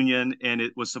Soviet Union and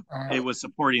it was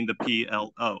supporting the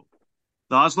PLO.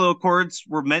 The Oslo Accords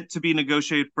were meant to be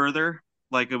negotiated further,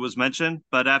 like it was mentioned,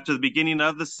 but after the beginning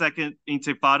of the second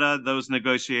Intifada, those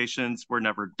negotiations were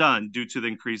never done due to the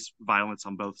increased violence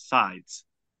on both sides.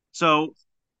 So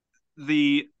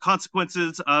the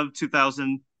consequences of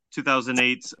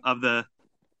 2008 of the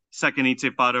second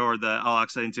Intifada, or the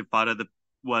Al-Aqsa Intifada,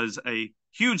 was a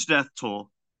huge death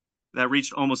toll that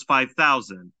reached almost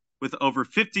 5,000, with over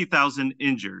 50,000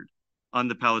 injured on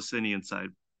the Palestinian side.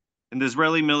 And the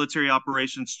Israeli military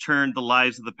operations turned the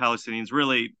lives of the Palestinians.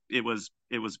 Really, it was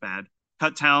bad.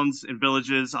 Cut towns and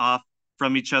villages off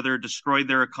from each other, destroyed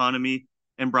their economy,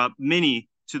 and brought many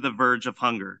to the verge of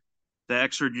hunger. The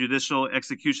extrajudicial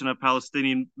execution of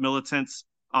Palestinian militants,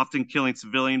 often killing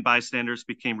civilian bystanders,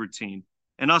 became routine.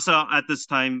 And also at this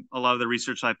time, a lot of the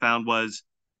research I found was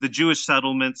the Jewish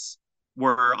settlements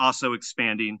were also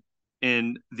expanding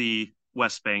in the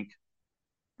West Bank.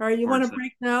 All right, you want to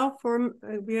break now?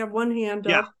 We have one hand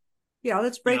up. Yeah,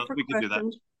 let's break for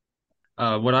questions.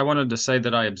 What I wanted to say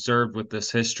that I observed with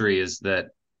this history is that,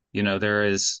 there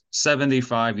is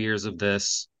 75 years of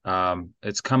this.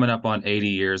 It's coming up on 80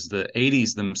 years. The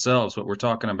 80s themselves, what we're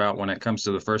talking about when it comes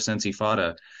to the first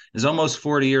Intifada, is almost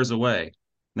 40 years away.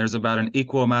 There's about an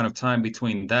equal amount of time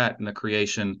between that and the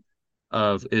creation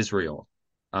of Israel.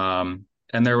 And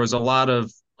there was a lot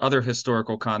of other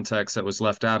historical context that was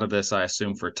left out of this, I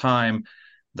assume, for time.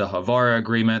 The Havara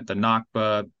Agreement, the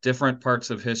Nakba, different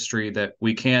parts of history that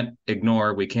we can't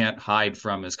ignore, we can't hide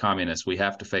from as communists. We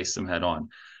have to face them head on.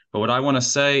 But what I want to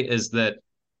say is that,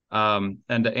 and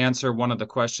to answer one of the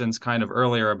questions kind of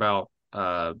earlier about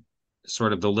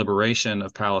sort of the liberation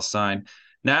of Palestine,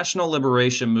 national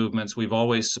liberation movements we've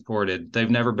always supported. They've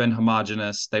never been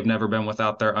homogenous. They've never been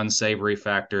without their unsavory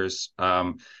factors.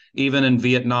 Even in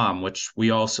Vietnam, which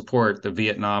we all support, the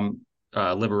Vietnam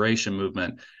liberation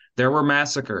movement, there were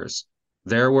massacres.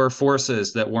 There were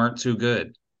forces that weren't too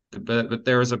good. But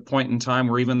there was a point in time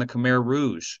where even the Khmer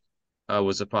Rouge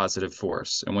was a positive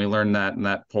force. And we learned that in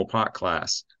that Pol Pot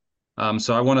class.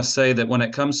 So I want to say that when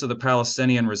it comes to the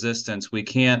Palestinian resistance, we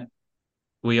can't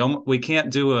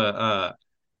do a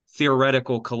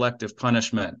theoretical collective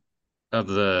punishment of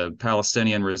the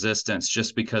Palestinian resistance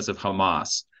just because of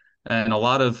Hamas. And a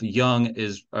lot of young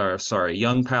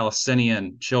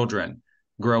Palestinian children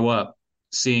grow up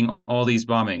seeing all these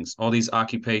bombings, all these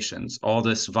occupations, all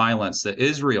this violence that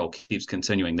Israel keeps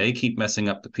continuing. They keep messing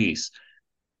up the peace.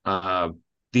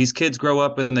 These kids grow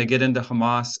up and they get into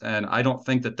Hamas, and I don't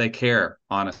think that they care,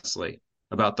 honestly,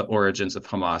 about the origins of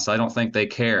Hamas. I don't think they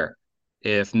care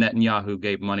if Netanyahu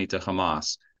gave money to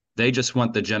Hamas. They just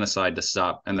want the genocide to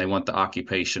stop, and they want the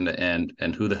occupation to end,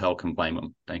 and who the hell can blame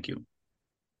them? Thank you.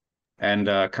 And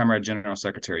Comrade General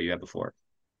Secretary, you have the floor.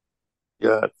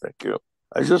 Yeah, thank you.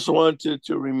 I just wanted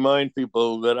to remind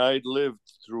people that I lived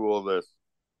through all this,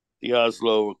 the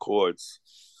Oslo Accords.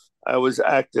 I was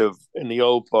active in the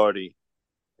old party,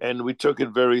 and we took it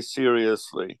very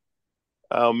seriously.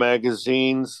 Our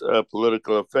magazines,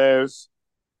 Political Affairs,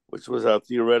 which was our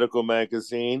theoretical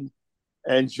magazine,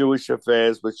 and Jewish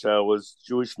Affairs, which was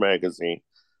Jewish magazine,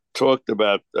 talked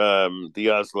about the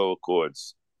Oslo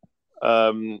Accords.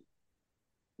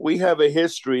 We have a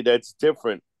history that's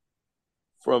different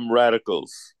from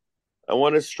radicals. I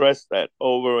want to stress that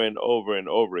over and over and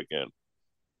over again.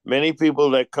 Many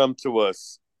people that come to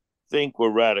us think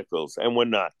we're radicals, and we're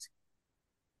not.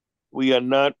 We are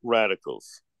not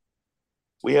radicals.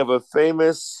 We have a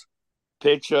famous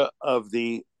picture of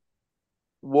the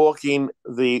walking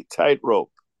the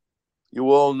tightrope.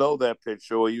 You all know that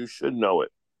picture, or you should know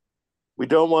it. We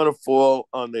don't want to fall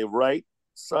on the right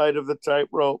side of the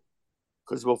tightrope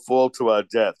because we'll fall to our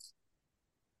death.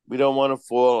 We don't want to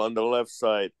fall on the left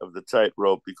side of the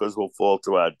tightrope because we'll fall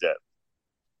to our death.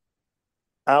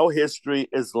 Our history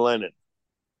is Lenin.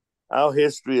 Our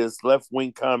history is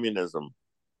left-wing communism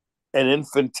and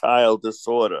infantile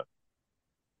disorder.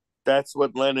 That's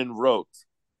what Lenin wrote.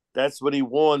 That's what he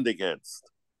warned against.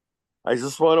 I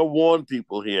just want to warn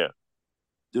people here.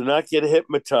 Do not get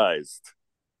hypnotized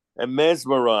and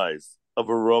mesmerized of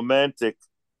a romantic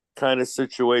kind of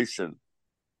situation.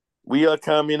 We are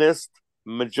communist.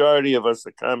 Majority of us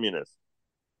are communists.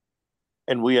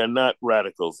 And we are not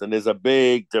radicals. And there's a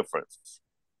big difference.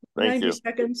 Thank 90 you.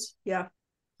 seconds. Yeah.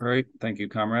 All right. Thank you,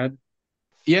 comrade.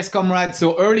 Yes, comrade.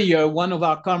 So earlier, one of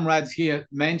our comrades here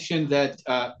mentioned that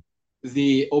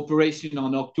the operation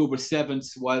on October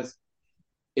 7th was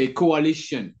a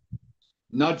coalition,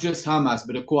 not just Hamas,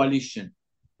 but a coalition.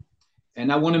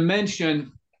 And I want to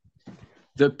mention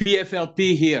the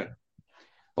PFLP here,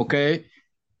 okay?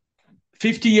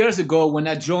 50 years ago, when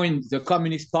I joined the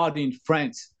Communist Party in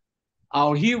France,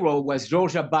 our hero was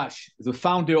Georges Abache, the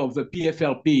founder of the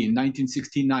PFLP in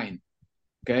 1969.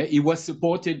 Okay, he was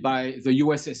supported by the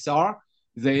USSR.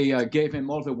 They gave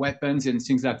him all the weapons and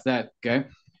things like that. Okay,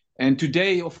 and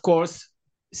today, of course,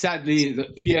 sadly, the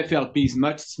PFLP is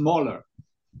much smaller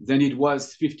than it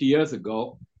was 50 years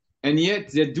ago, and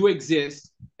yet they do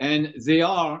exist, and they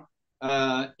are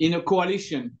in a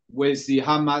coalition with the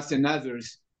Hamas and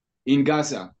others in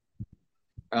Gaza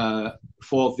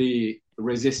for the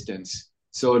resistance.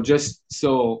 So just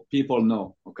so people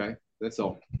know, okay, that's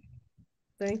all.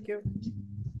 Thank you.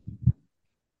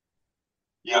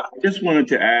 Yeah, I just wanted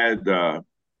to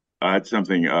add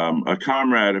something. A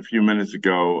comrade a few minutes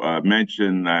ago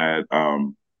mentioned that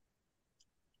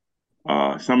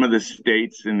some of the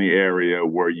states in the area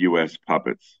were U.S.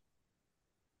 puppets,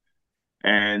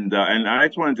 and I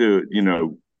just wanted to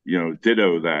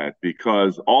ditto that,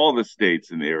 because all the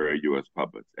states in the area are U.S.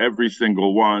 puppets, every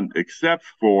single one except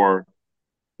for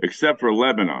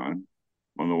Lebanon,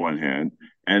 on the one hand,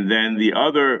 and then the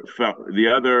other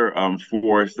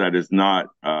force that is not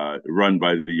run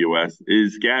by the U.S.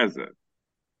 is Gaza.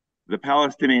 The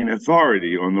Palestinian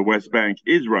Authority on the West Bank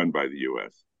is run by the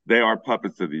U.S. They are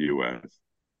puppets of the U.S.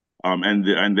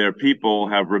 And their people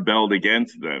have rebelled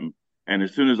against them. And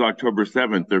as soon as October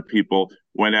 7th, their people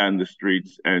went out in the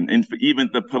streets, and even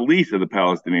the police of the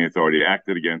Palestinian Authority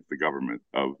acted against the government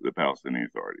of the Palestinian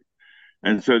Authority.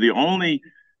 And so the only,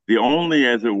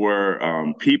 as it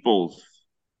were, people's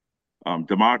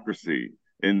democracy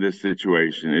in this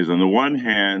situation is, on the one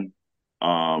hand,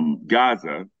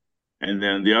 Gaza, and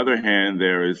then on the other hand,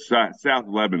 there is South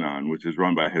Lebanon, which is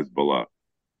run by Hezbollah.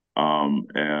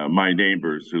 My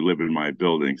neighbors who live in my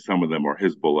building, some of them are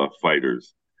Hezbollah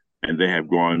fighters, and they have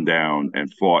gone down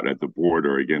and fought at the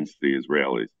border against the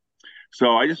Israelis.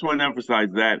 So I just want to emphasize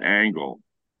that angle,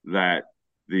 that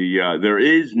there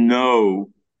is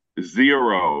no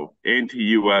zero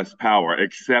anti-U.S. power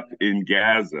except in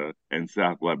Gaza and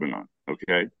South Lebanon,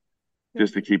 okay?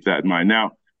 Just to keep that in mind.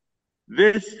 Now,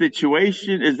 this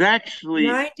situation is actually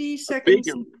 90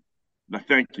 seconds.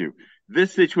 Thank you.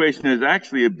 This situation is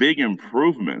actually a big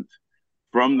improvement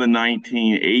from the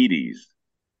 1980s,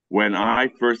 when I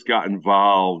first got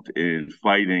involved in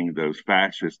fighting those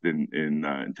fascists in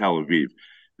Tel Aviv.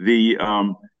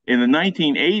 In the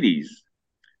 1980s,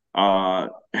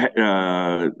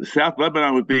 South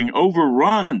Lebanon was being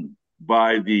overrun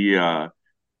by the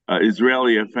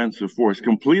Israeli offensive force,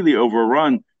 completely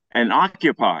overrun and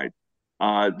occupied.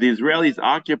 The Israelis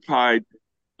occupied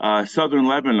southern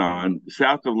Lebanon,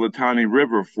 south of Litani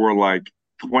River, for like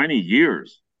 20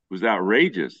 years. It was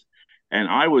outrageous. And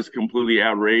I was completely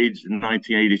outraged in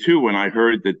 1982 when I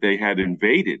heard that they had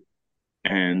invaded.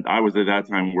 And I was at that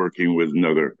time working with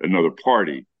another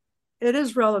party. It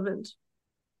is relevant.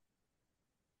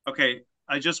 Okay,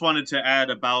 I just wanted to add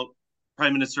about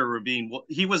Prime Minister Rabin. Well,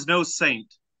 he was no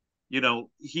saint. You know,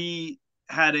 he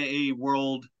had a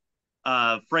world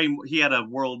frame. He had a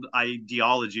world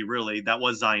ideology, really, that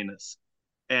was Zionist,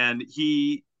 and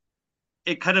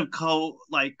it kind of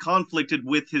conflicted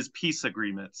with his peace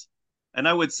agreements. And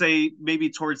I would say maybe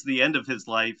towards the end of his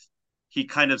life, he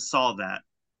kind of saw that.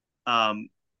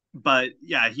 But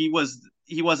yeah, he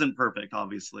wasn't perfect,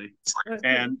 obviously.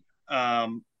 And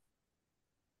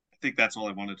think that's all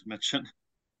I wanted to mention.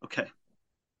 Okay.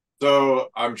 So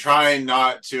I'm trying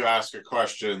not to ask a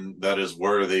question that is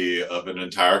worthy of an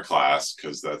entire class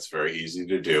because that's very easy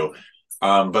to do.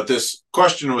 But this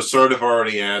question was sort of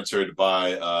already answered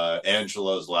by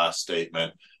Angela's last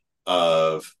statement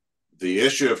of the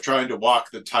issue of trying to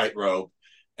walk the tightrope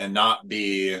and not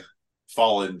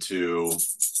fall into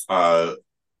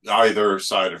either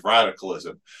side of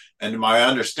radicalism. And my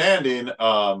understanding,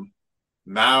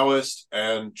 Maoist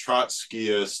and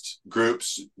Trotskyist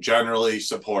groups generally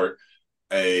support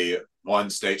a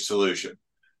one-state solution.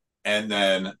 And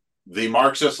then the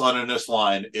Marxist-Leninist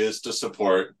line is to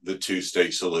support the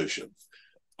two-state solution.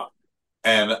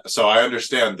 And so I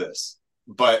understand this,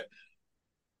 and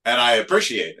I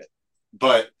appreciate it.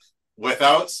 But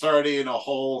without starting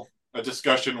a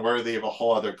discussion worthy of a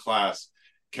whole other class,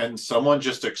 can someone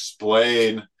just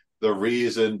explain the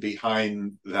reason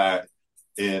behind that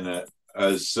in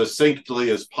as succinctly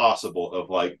as possible of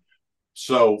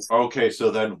so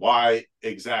then why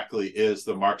exactly is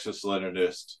the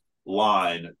Marxist-Leninist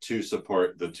line to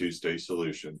support the two-state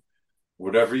solution?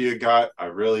 Whatever you got, I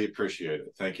really appreciate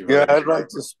it. Thank you very much. Yeah, I'd like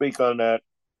to speak on that.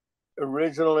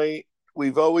 Originally,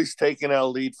 we've always taken our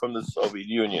lead from the Soviet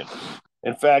Union.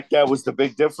 In fact, that was the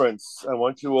big difference. I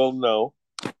want you all to know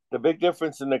the big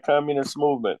difference in the communist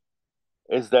movement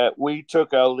is that we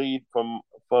took our lead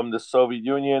from the Soviet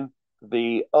Union.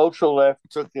 The ultra-left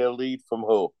took their lead from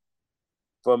who?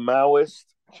 From Maoist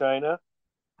China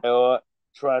or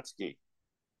Trotsky.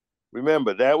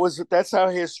 Remember, that's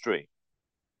our history.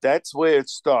 That's where it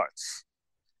starts.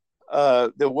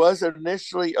 There was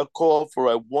initially a call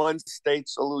for a one-state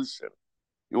solution.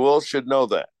 You all should know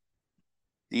that.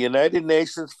 The United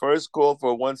Nations first called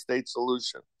for a one-state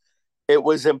solution. It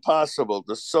was impossible.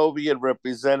 The Soviet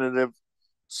representative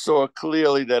saw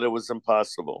clearly that it was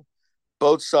impossible.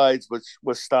 Both sides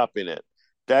were stopping it.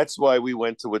 That's why we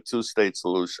went to a two-state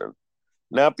solution.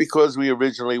 Not because we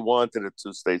originally wanted a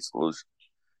two-state solution,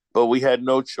 but we had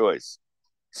no choice.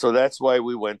 So that's why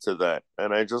we went to that.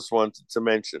 And I just wanted to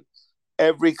mention,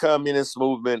 every communist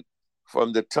movement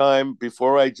from the time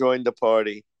before I joined the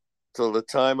party till the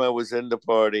time I was in the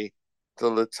party,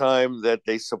 till the time that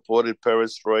they supported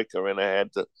perestroika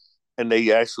and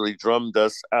they actually drummed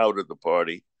us out of the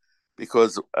party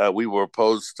because we were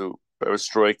opposed to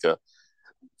perestroika.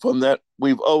 From that,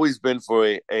 we've always been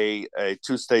for a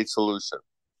two-state solution.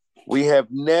 We have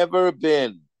never,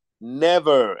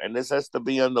 and this has to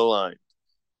be underlined,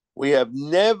 we have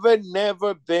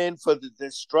never been for the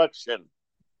destruction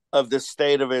of the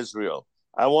state of Israel.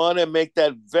 I want to make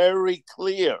that very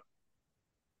clear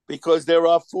because there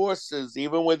are forces,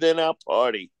 even within our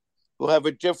party, who have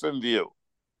a different view.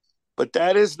 But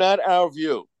that is not our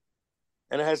view.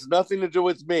 And it has nothing to do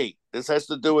with me. This has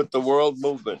to do with the world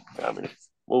movement, communist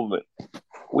movement.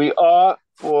 We are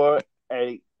for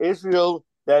a Israel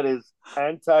that is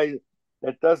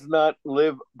that does not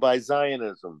live by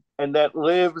Zionism and that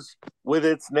lives with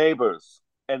its neighbors.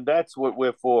 And that's what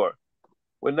we're for.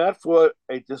 We're not for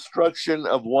a destruction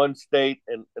of one state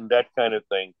and that kind of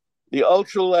thing. The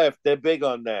ultra left, they're big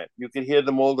on that. You can hear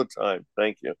them all the time.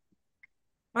 Thank you.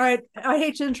 All right. I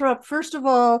hate to interrupt. First of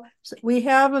all, we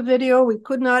have a video. We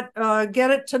could not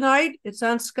get it tonight. It's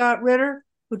on Scott Ritter,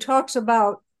 who talks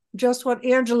about just what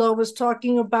Angelo was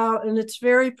talking about, and it's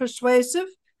very persuasive.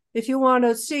 If you want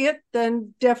to see it,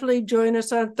 then definitely join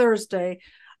us on Thursday.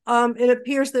 It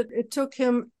appears that it took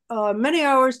him many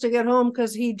hours to get home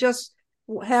because he just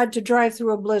had to drive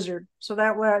through a blizzard. So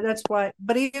that's why.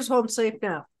 But he is home safe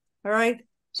now. All right.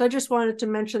 So I just wanted to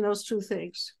mention those two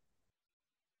things.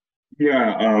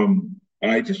 Yeah,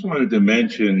 I just wanted to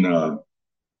mention an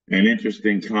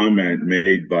interesting comment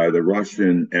made by the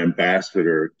Russian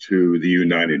ambassador to the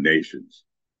United Nations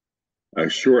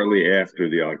shortly after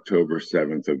the October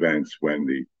 7th events when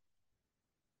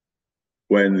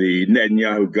the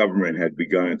Netanyahu government had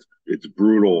begun its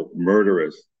brutal,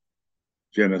 murderous,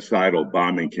 genocidal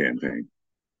bombing campaign.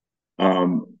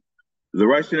 The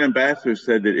Russian ambassador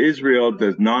said that Israel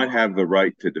does not have the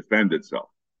right to defend itself.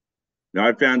 Now,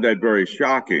 I found that very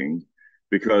shocking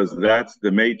because that's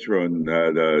the mantra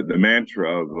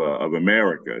of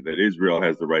America, that Israel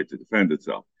has the right to defend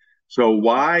itself. So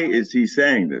why is he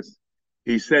saying this?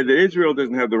 He said that Israel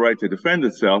doesn't have the right to defend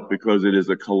itself because it is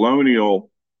a colonial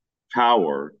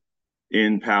power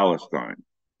in Palestine,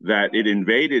 that it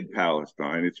invaded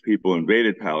Palestine, its people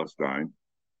invaded Palestine,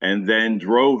 and then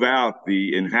drove out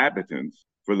the inhabitants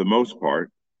for the most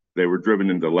part. They were driven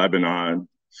into Lebanon,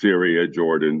 Syria,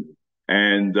 Jordan,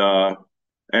 and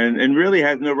really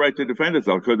has no right to defend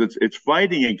itself because it's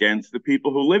fighting against the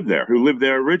people who live there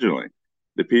originally,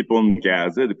 the people in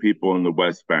Gaza, the people in the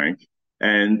West Bank,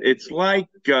 And it's like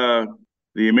the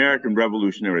American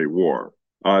Revolutionary War.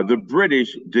 The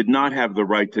British did not have the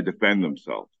right to defend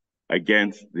themselves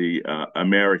against the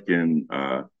American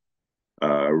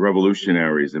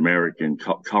revolutionaries, American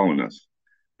colonists,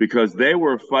 because they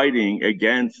were fighting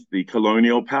against the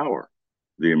colonial power,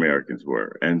 the Americans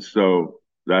were. And so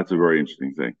that's a very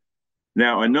interesting thing.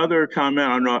 Now, another comment,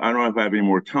 I don't know if I have any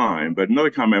more time, but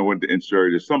another comment I wanted to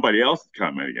insert is somebody else's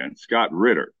comment again, Scott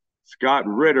Ritter. Scott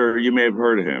Ritter, you may have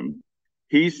heard of him.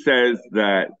 He says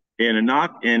that in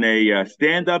a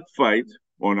stand-up fight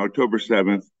on October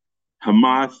 7th,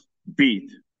 Hamas beat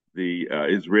the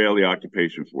Israeli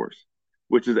occupation force,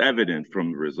 which is evident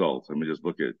from the results. I mean, just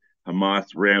look at Hamas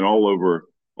ran all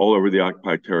over the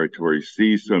occupied territory,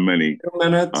 seized so many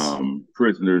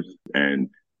prisoners, and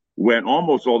went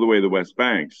almost all the way to the West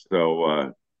Bank.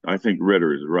 So I think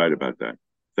Ritter is right about that.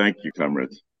 Thank you,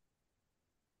 comrades.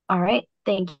 All right.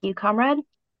 Thank you, comrade.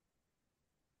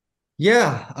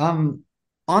 Yeah.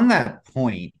 On that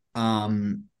point,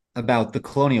 about the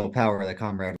colonial power that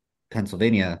Comrade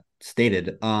Pennsylvania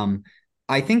stated,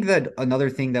 I think that another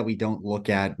thing that we don't look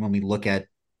at when we look at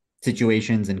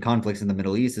situations and conflicts in the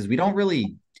Middle East is we don't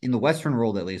really, in the Western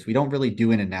world at least, we don't really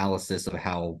do an analysis of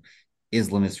how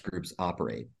Islamist groups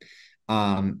operate,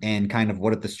 and kind of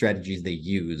what the strategies they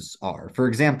use are. For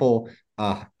example,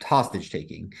 hostage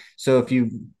taking. So if you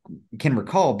can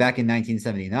recall, back in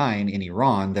 1979 in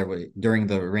Iran, during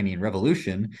the Iranian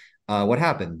Revolution, what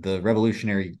happened? The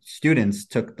revolutionary students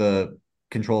took the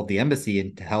control of the embassy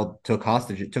and took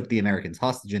the Americans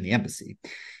hostage in the embassy.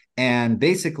 And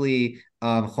basically,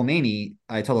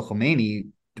 Ayatollah Khomeini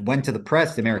went to the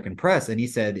press, the American press, and he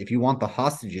said, if you want the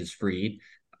hostages freed,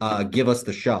 give us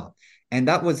the Shah. And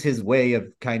that was his way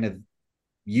of kind of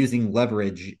using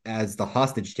leverage as the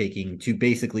hostage taking to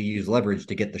basically use leverage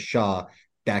to get the Shah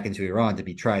back into Iran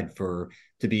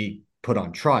to be put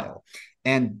on trial.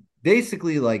 And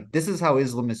basically, like, this is how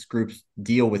Islamist groups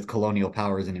deal with colonial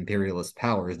powers and imperialist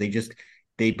powers.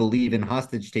 They believe in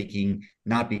hostage taking,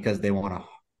 not because they want to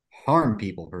harm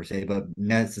people per se,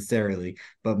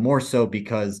 but more so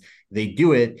because they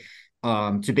do it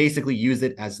to basically use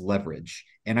it as leverage.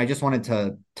 And I just wanted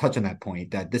to touch on that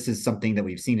point, that this is something that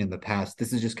we've seen in the past.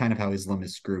 This is just kind of how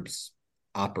Islamist groups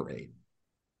operate.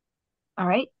 All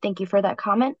right. Thank you for that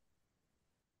comment.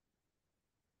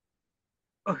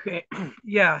 Okay.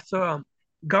 Yeah. So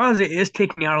Gaza is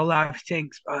taking out a lot of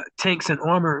tanks and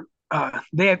armor.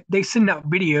 They send out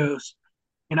videos,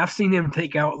 and I've seen them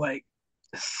take out like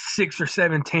 6 or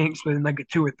 7 tanks within like a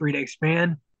 2 or 3 day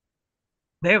span.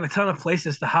 They have a ton of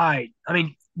places to hide. I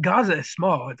mean, Gaza is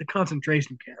small. It's a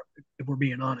concentration camp, if we're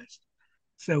being honest.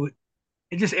 So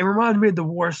it reminds me of the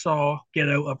Warsaw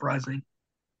Ghetto Uprising.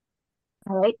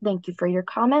 All right. Thank you for your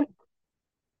comment.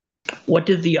 What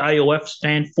did the IOF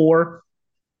stand for?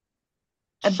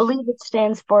 I believe it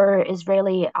stands for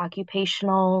Israeli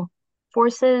Occupational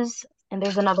Forces, and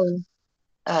there's another,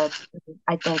 I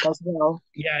think, as well.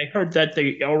 Yeah, I heard that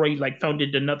they already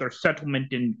founded another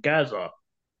settlement in Gaza.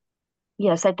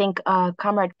 Yes, I think,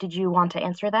 Comrade, did you want to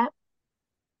answer that?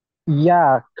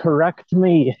 Yeah, correct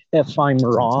me if I'm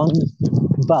wrong,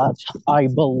 but I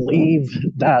believe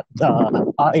that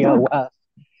the IOF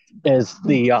is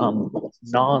the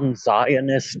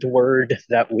non-Zionist word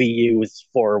that we use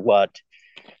for what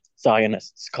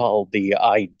Zionists call the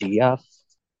IDF.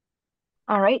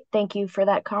 All right. Thank you for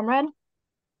that, Comrade.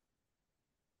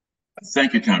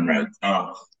 Thank you, comrade.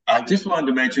 I just wanted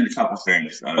to mention a couple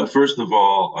things. First of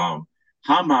all,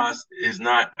 Hamas is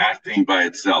not acting by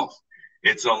itself.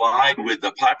 It's allied with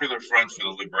the Popular Front for the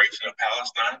Liberation of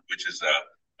Palestine, which is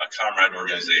a comrade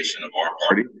organization of our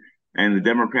party, and the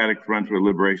Democratic Front for the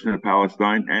Liberation of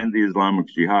Palestine and the Islamic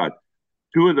Jihad.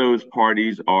 Two of those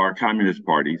parties are communist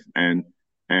parties, and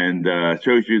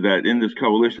shows you that in this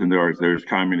coalition there's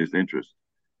communist interest.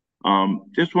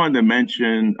 Just wanted to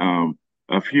mention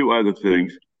a few other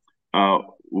things.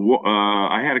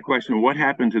 I had a question. What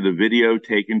happened to the video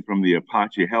taken from the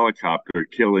Apache helicopter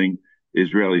killing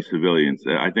Israeli civilians?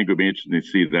 I think it would be interesting to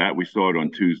see that. We saw it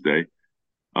on Tuesday.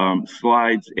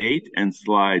 Slides 8 and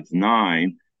slides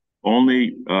 9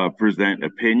 only present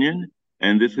opinion,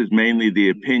 and this is mainly the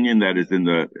opinion that is in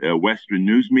the Western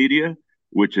news media,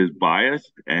 which is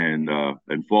biased and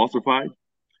falsified.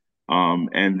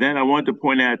 And then I wanted to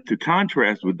point out, to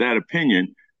contrast with that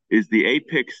opinion, is the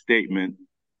APIC statement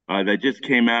that just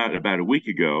came out about a week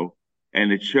ago,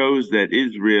 and it shows that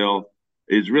Israel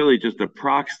is really just a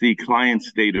proxy client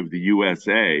state of the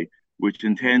USA, which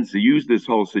intends to use this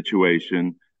whole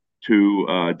situation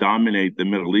to dominate the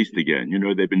Middle East again. You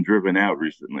know, they've been driven out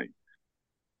recently.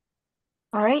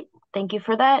 All right. Thank you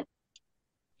for that.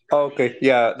 Oh, okay.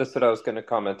 Yeah, that's what I was going to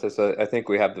comment. Is I think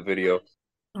we have the video.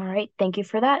 All right, thank you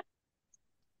for that.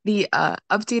 The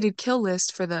updated kill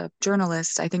list for the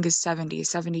journalists, I think, is 70.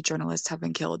 70 journalists have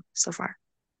been killed so far.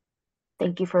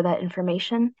 Thank you for that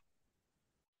information.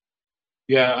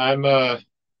 Yeah, I'm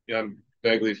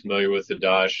vaguely familiar with the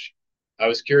Daesh. I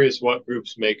was curious what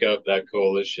groups make up that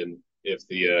coalition, if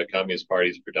the Communist Party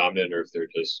is predominant or if they're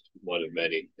just one of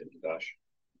many in the Daesh.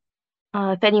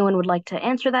 If anyone would like to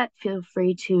answer that, feel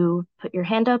free to put your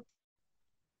hand up.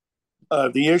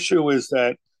 The issue is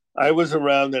that I was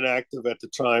around and active at the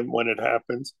time when it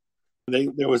happened.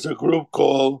 There was a group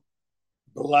called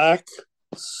Black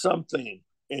something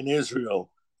in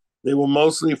Israel. They were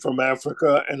mostly from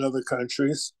Africa and other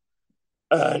countries.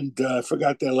 And I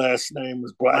forgot their last name. It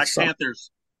was Black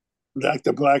Panthers. Like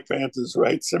the Black Panthers,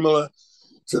 right? Similar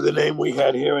to the name we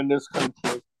had here in this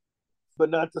country, but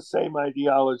not the same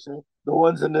ideology. The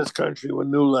ones in this country were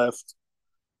New Left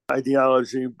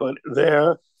ideology, but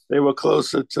there they were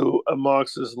closer to a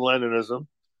Marxist Leninism.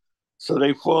 So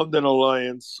they formed an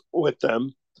alliance with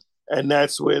them, and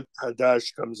that's where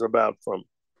Hadash comes about from.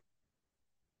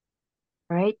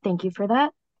 All right, thank you for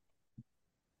that.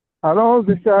 Hello,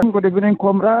 good evening,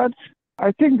 comrades.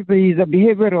 I think the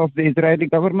behavior of the Israeli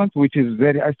government, which is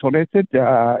very isolated,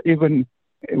 even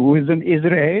within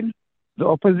Israel, the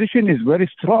opposition is very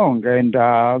strong, and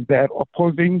they're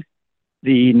opposing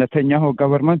the Netanyahu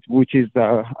government, which is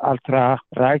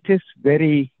ultra-rightist,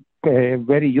 very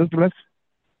useless,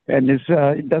 and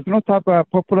it does not have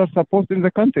popular support in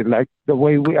the country like the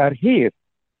way we are here.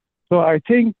 So I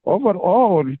think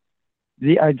overall,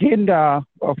 the agenda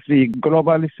of the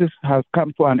globalists has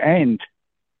come to an end,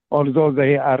 although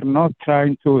they are not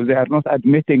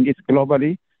admitting it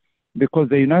globally, because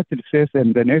the United States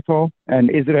and the NATO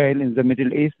and Israel in the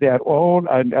Middle East, they are all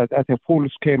at a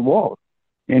full-scale war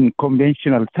in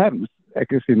conventional terms,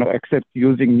 except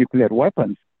using nuclear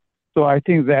weapons. So I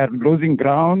think they are losing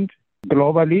ground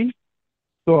globally.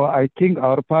 So I think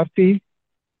our party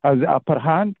has the upper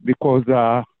hand because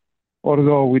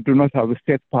although we do not have a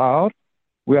state power,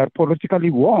 we are politically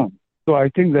warm. So I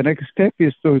think the next step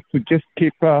is to just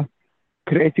keep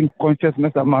creating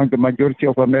consciousness among the majority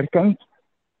of Americans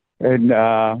and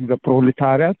the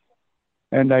proletariat.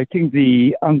 And I think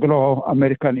the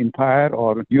Anglo-American empire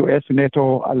or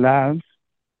U.S.-NATO alliance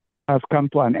has come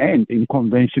to an end in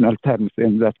conventional terms,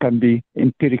 and that can be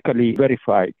empirically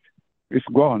verified. It's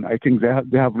gone. I think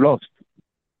they have lost.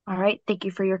 All right, thank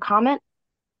you for your comment.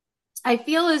 I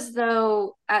feel as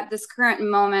though at this current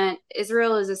moment,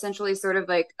 Israel is essentially sort of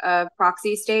like a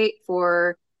proxy state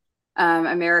for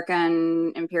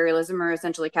American imperialism, or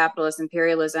essentially capitalist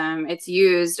imperialism. It's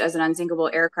used as an unsinkable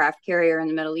aircraft carrier in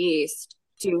the Middle East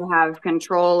to have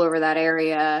control over that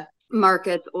area,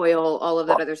 markets, oil, all of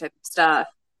that other type of stuff.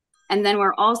 And then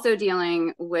we're also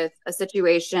dealing with a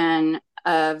situation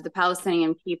of the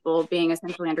Palestinian people being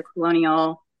essentially under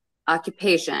colonial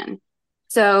occupation.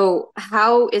 So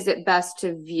how is it best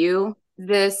to view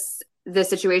this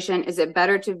situation? Is it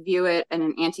better to view it in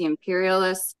an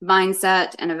anti-imperialist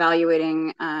mindset and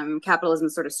evaluating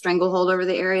capitalism's sort of stranglehold over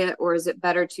the area? Or is it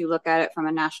better to look at it from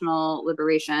a national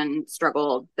liberation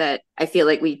struggle that I feel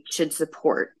like we should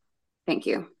support? Thank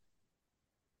you.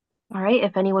 All right,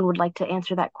 if anyone would like to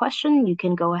answer that question, you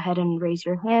can go ahead and raise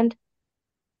your hand.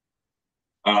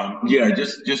 Yeah,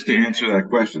 just to answer that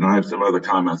question, I have some other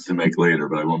comments to make later,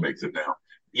 but I won't make them now.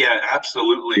 Yeah,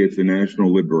 absolutely. It's a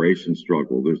national liberation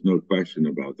struggle. There's no question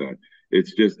about that.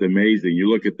 It's just amazing. You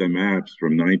look at the maps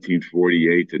from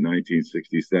 1948 to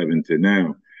 1967 to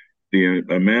now, the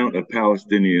amount of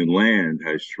Palestinian land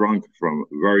has shrunk from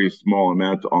a very small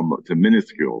amount to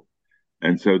minuscule.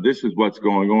 And so this is what's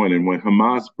going on. And when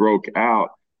Hamas broke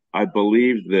out, I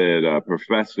believe that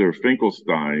Professor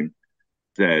Finkelstein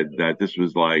said that this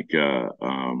was like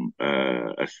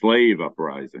a slave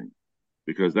uprising,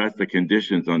 because that's the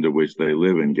conditions under which they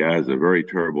live in Gaza, very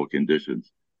terrible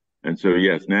conditions. And so,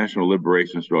 yes, national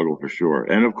liberation struggle for sure.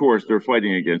 And of course, they're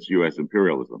fighting against U.S.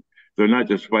 imperialism. They're not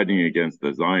just fighting against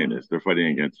the Zionists, they're fighting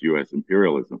against U.S.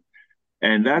 imperialism.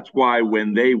 And that's why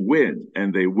when they win,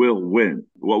 and they will win,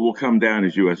 what will come down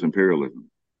is U.S.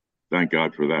 imperialism. Thank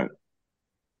God for that.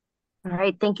 All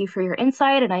right, thank you for your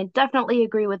insight, and I definitely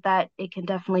agree with that. It can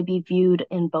definitely be viewed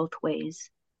in both ways.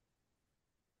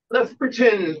 Let's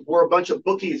pretend we're a bunch of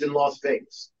bookies in Las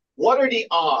Vegas. What are the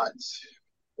odds?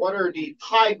 What are the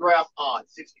pie graph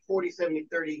odds, 60, 40, 70,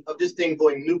 30, of this thing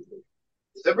going nuclear?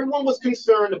 Because everyone was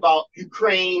concerned about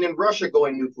Ukraine and Russia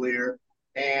going nuclear,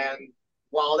 and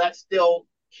while that still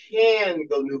can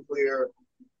go nuclear,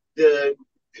 the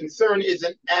concern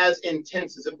isn't as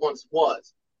intense as it once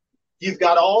was. you've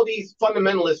got all these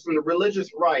fundamentalists from the religious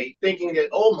right thinking that,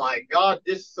 oh my God,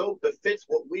 this so befits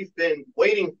what we've been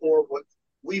waiting for, what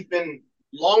we've been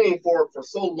longing for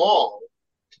so long.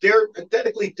 They're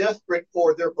pathetically desperate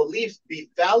for their beliefs to be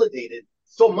validated,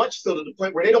 so much so to the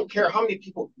point where they don't care how many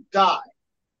people die.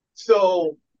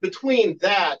 So between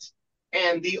that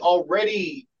and the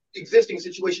already existing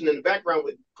situation in the background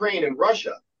with Ukraine and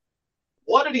Russia,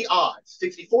 what are the odds,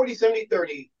 60, 40, 70,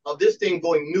 30, of this thing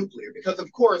going nuclear? Because,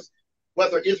 of course,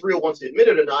 whether Israel wants to admit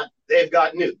it or not, they've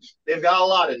got nukes. They've got a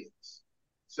lot of nukes.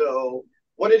 So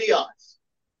what are the odds?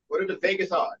 What are the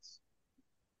Vegas odds?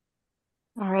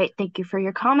 All right. Thank you for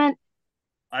your comment.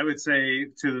 I would say,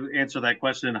 to answer that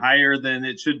question, higher than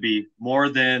it should be, more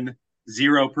than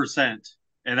 0%.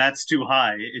 And that's too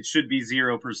high. It should be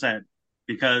 0%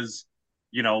 because,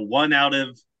 1 out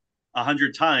of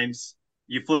 100 times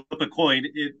you flip a coin,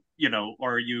 it's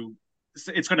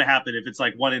going to happen if it's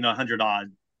like 1 in 100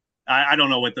 odd. I don't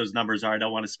know what those numbers are. I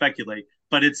don't want to speculate,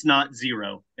 but it's not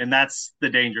 0. And that's the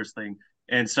dangerous thing.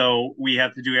 And so we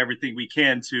have to do everything we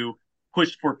can to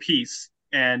push for peace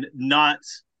and not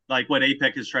like what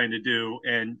APEC is trying to do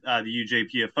and the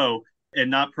UJPFO, and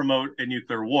not promote a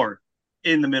nuclear war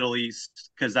in the Middle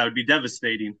East, because that would be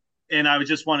devastating. And I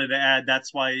just wanted to add,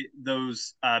 that's why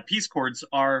those peace accords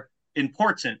are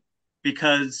important,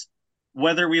 because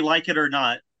whether we like it or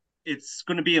not, it's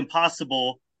going to be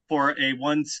impossible for a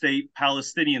one-state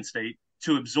Palestinian state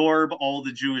to absorb all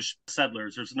the Jewish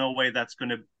settlers. There's no way it's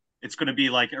going to be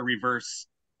like a reverse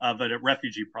of a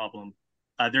refugee problem.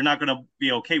 They're not going to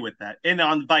be okay with that. And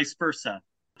on vice versa,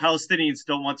 Palestinians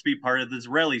don't want to be part of the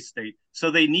Israeli state.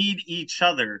 So they need each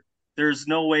other. There's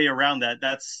no way around that.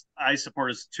 I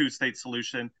support a two-state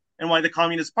solution, and why the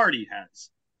Communist Party has.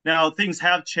 Now, things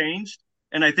have changed,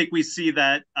 and I think we see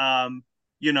that,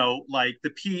 like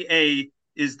the PA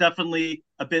is definitely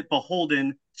a bit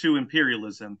beholden to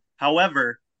imperialism.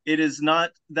 However, it is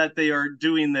not that they are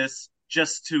doing this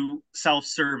just to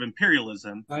self-serve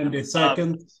imperialism. And a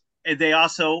second. And they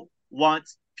also want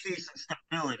peace and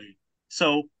stability.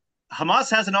 So Hamas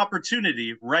has an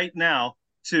opportunity right now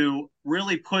to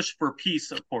really push for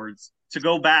peace accords, to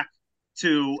go back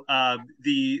to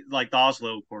the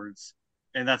Oslo Accords.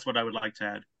 And that's what I would like to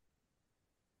add.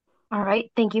 All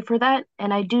right. Thank you for that.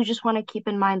 And I do just want to keep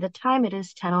in mind the time. It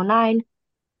is 10:09.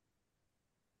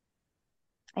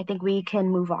 I think we can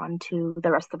move on to the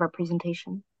rest of our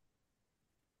presentation.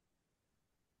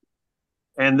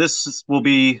 And this will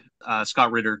be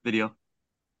Scott Ritter video.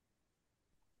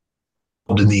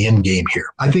 In the end game here.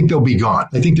 I think they'll be gone.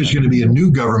 I think there's going to be a new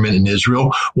government in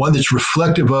Israel, one that's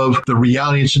reflective of the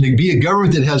reality. It's going to be a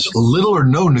government that has little or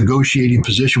no negotiating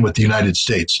position with the United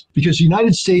States, because the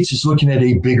United States is looking at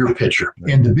a bigger picture.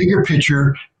 And the bigger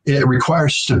picture, it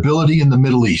requires stability in the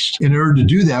Middle East. In order to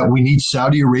do that, we need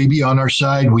Saudi Arabia on our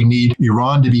side. We need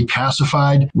Iran to be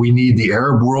pacified. We need the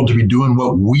Arab world to be doing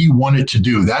what we want it to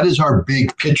do. That is our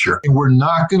big picture. And we're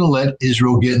not going to let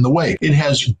Israel get in the way. It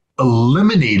has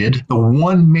eliminated the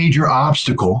one major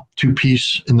obstacle to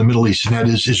peace in the Middle East, and that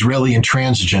is Israeli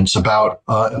intransigence about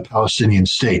a Palestinian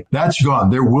state. That's gone.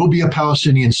 There will be a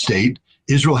Palestinian state.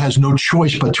 Israel has no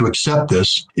choice but to accept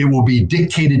this. It will be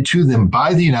dictated to them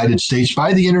by the United States,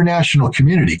 by the international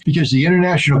community, because the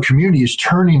international community is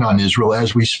turning on Israel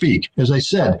as we speak. As I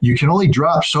said, you can only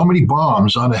drop so many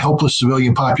bombs on a helpless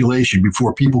civilian population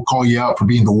before people call you out for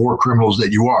being the war criminals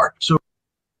that you are. So,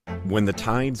 when the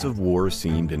tides of war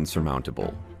seemed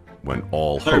insurmountable, when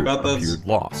all hope appeared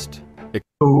lost.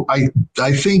 So I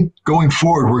think going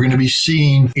forward, we're going to be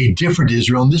seeing a different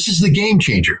Israel. And this is the game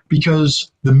changer,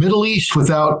 because the Middle East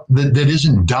that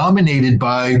isn't dominated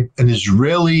by an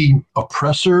Israeli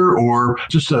oppressor or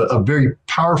just a very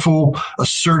powerful,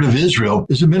 assertive Israel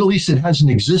is a Middle East that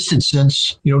hasn't existed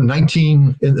since, the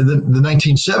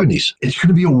 1970s. It's going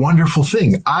to be a wonderful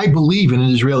thing. I believe in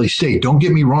an Israeli state. Don't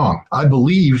get me wrong. I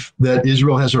believe that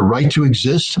Israel has a right to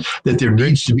exist, that there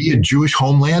needs to be a Jewish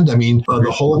homeland. I mean,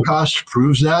 the Holocaust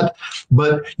proves that,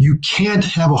 but you can't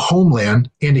have a homeland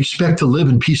and expect to live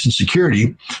in peace and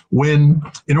security when,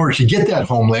 in order to get that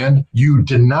homeland, you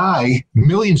deny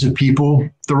millions of people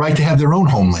the right to have their own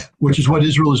homeland, which is what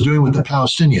Israel is doing with the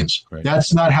Palestinians. Right.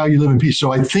 That's not how you live in peace.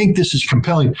 So I think this is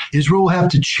compelling. Israel will have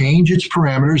to change its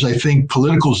parameters. I think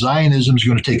political Zionism is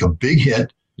going to take a big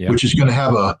hit. Yep. Which is going to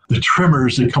have the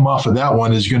tremors that come off of that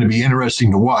one is going to be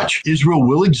interesting to watch. Israel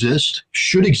will exist,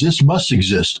 should exist, must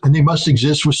exist, and they must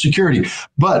exist with security.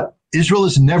 But Israel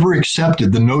has never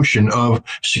accepted the notion of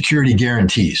security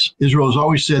guarantees. Israel has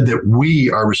always said that we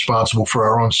are responsible for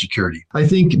our own security. I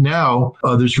think now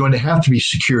there's going to have to be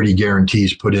security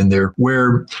guarantees put in there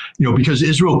where, because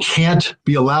Israel can't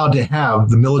be allowed to have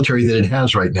the military that it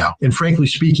has right now. And frankly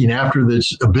speaking, after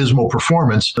this abysmal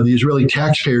performance, the Israeli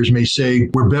taxpayers may say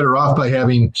we're better off by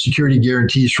having security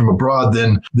guarantees from abroad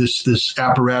than this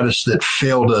apparatus that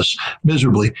failed us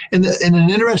miserably. And an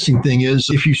interesting thing is,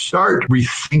 if you start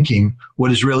rethinking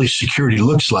what Israeli security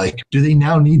looks like, do they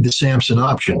now need the Samson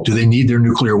option? Do they need their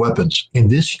nuclear weapons? And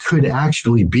this could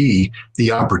actually be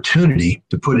the opportunity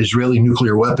to put Israeli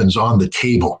nuclear weapons on the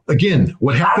table. Again,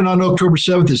 what happened on October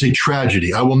 7th is a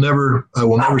tragedy. I will never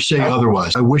say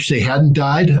otherwise. I wish they hadn't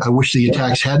died. I wish the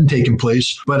attacks hadn't taken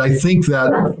place. But I think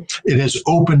that it has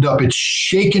opened up, it's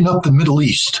shaken up the Middle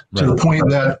East to the point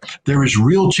that there is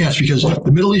real chance, because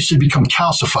the Middle East had become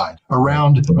calcified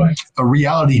around a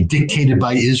reality dictated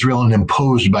by Israel and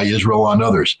imposed by Israel on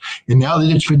others. And now that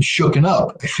it's been shooken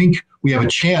up, I think we have a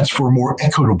chance for a more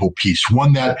equitable peace,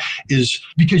 one that is,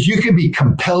 because you can be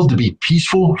compelled to be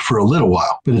peaceful for a little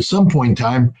while, but at some point in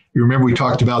time, you remember we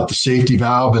talked about the safety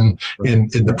valve and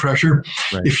the pressure.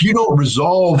 Right. If you don't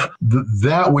resolve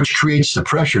that which creates the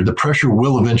pressure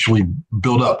will eventually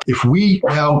build up. If we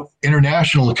now,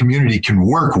 international community, can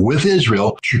work with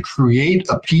Israel to create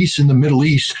a peace in the Middle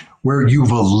East where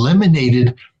you've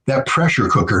eliminated that pressure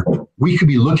cooker, we could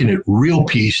be looking at real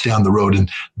peace down the road, and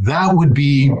that would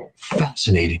be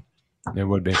fascinating. It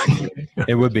would be.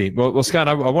 It would be. Well, Scott,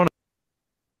 I want to.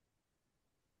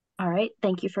 All right.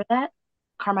 Thank you for that.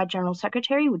 Carmine, General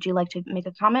Secretary, would you like to make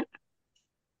a comment?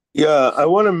 Yeah, I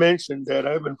want to mention that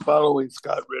I've been following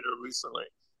Scott Ritter recently,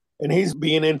 and he's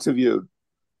being interviewed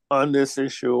on this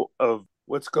issue of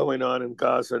what's going on in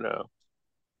Gaza now.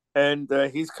 And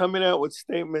he's coming out with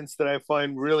statements that I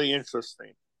find really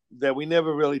interesting, that we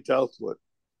never really dealt with.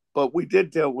 But we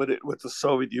did deal with it with the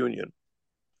Soviet Union.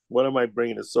 What am I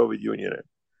bringing the Soviet Union in?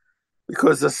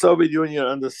 Because the Soviet Union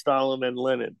under Stalin and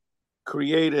Lenin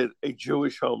created a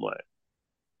Jewish homeland.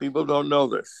 People don't know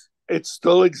this. It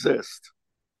still exists.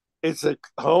 It's a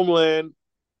homeland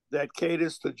that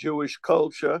caters to Jewish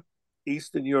culture,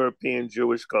 Eastern European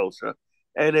Jewish culture,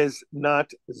 and is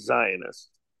not Zionist.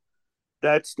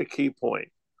 That's the key point.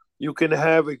 You can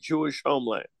have a Jewish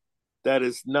homeland that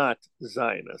is not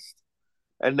Zionist.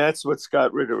 And that's what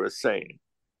Scott Ritter is saying.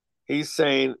 He's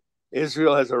saying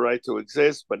Israel has a right to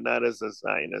exist, but not as a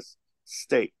Zionist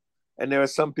state. And there are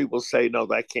some people say, no,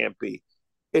 that can't be.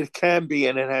 It can be,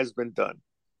 and it has been done.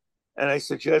 And I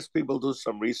suggest people do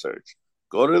some research.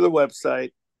 Go to the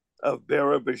website of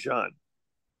Azerbaijan.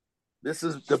 This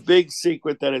is the big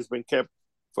secret that has been kept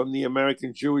from the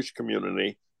American Jewish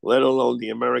community, let alone the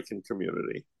American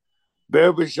community.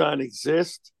 Azerbaijan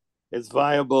exists, it's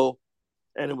viable,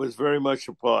 and it was very much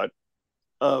a part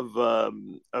of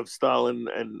Stalin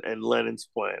and Lenin's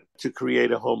plan to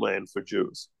create a homeland for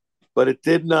Jews. But it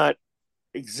did not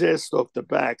exist off the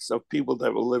backs of people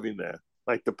that were living there,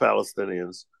 like the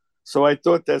Palestinians. So I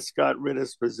thought that Scott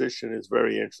Ritter's position is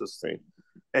very interesting.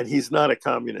 And he's not a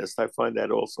communist. I find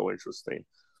that also interesting.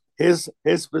 His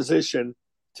position,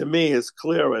 to me, is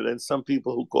clearer than some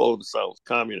people who call themselves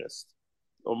communist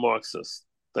or Marxist.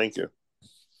 Thank you.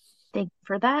 Thank you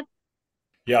for that.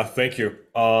 Yeah, thank you.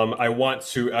 I want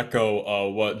to echo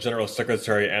what General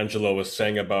Secretary Angelo was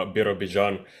saying about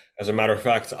Azerbaijan. As a matter of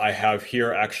fact, I have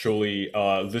here actually,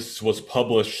 this was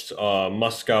published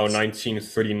Moscow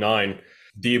 1939,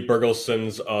 D.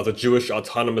 Bergelson's The Jewish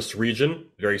Autonomous Region,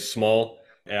 very small.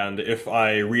 And if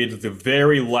I read the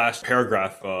very last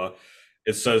paragraph,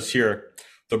 it says here,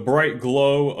 the bright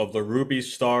glow of the ruby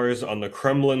stars on the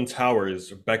Kremlin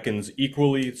towers beckons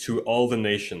equally to all the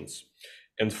nations.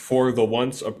 And for the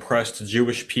once oppressed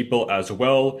Jewish people as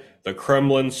well, the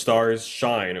Kremlin stars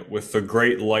shine with the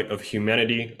great light of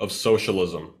humanity, of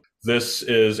socialism. This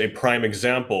is a prime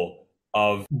example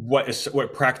of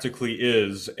what practically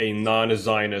is a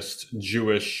non-Zionist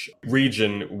Jewish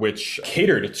region which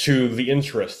catered to the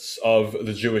interests of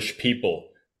the Jewish people,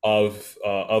 of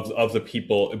the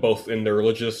people, both in their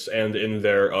religious and in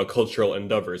their cultural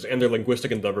endeavors and their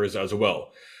linguistic endeavors as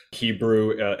well.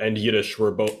 Hebrew and Yiddish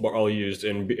were all used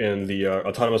in the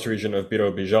autonomous region of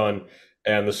Azerbaijan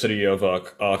and the city of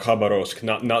Khabarovsk,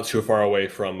 not too far away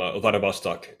from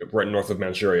Vladivostok, right north of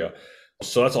Manchuria.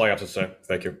 So that's all I have to say.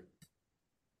 Thank you.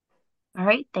 All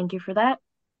right, thank you for that.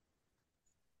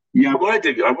 Yeah, I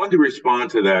wanted to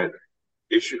respond to that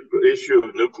issue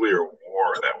of nuclear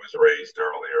war that was raised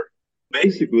earlier.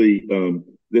 Basically,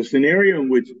 the scenario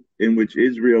in which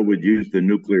Israel would use the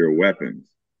nuclear weapons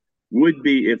would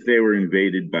be if they were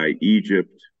invaded by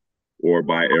Egypt or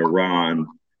by Iran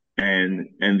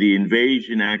and the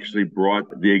invasion actually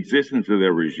brought the existence of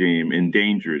their regime,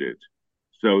 endangered it,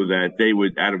 so that they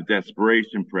would, out of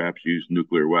desperation, perhaps use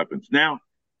nuclear weapons. Now,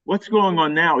 what's going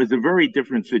on now is a very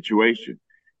different situation.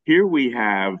 Here we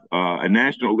have a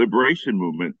national liberation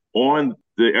movement on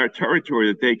the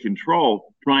territory that they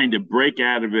control, trying to break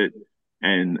out of it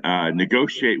and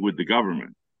negotiate with the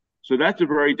government. So that's a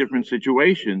very different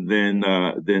situation than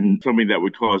something that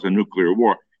would cause a nuclear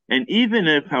war. And even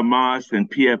if Hamas and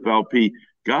PFLP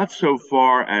got so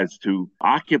far as to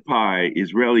occupy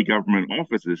Israeli government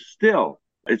offices, still,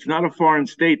 it's not a foreign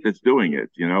state that's doing it.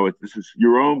 You know, this is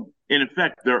your own, in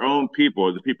effect, their own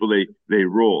people, the people they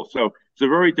rule. So it's a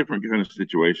very different kind of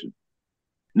situation.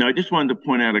 Now, I just wanted to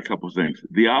point out a couple of things.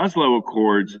 The Oslo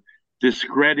Accords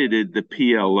discredited the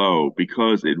PLO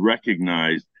because it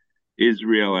recognized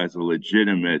Israel as a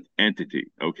legitimate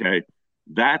entity, okay?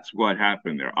 That's what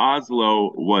happened there.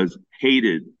 Oslo was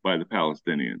hated by the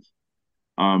Palestinians.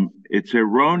 It's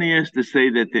erroneous to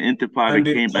say that the Intifada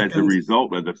came as a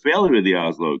result of the failure of the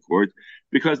Oslo Accords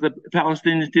because the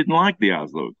Palestinians didn't like the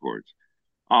Oslo Accords.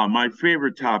 My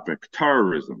favorite topic,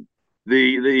 terrorism.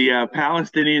 The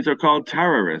Palestinians are called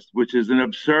terrorists, which is an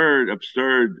absurd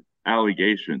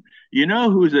allegation. You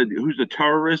know who's a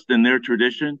terrorist in their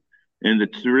tradition? In the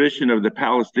tradition of the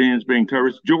Palestinians being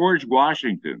terrorists? George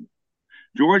Washington.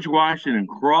 George Washington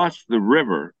crossed the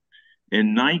river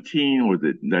in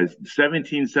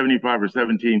 1775 or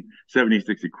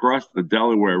 1776. He crossed the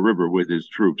Delaware River with his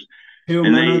troops.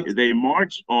 And they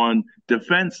marched on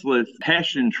defenseless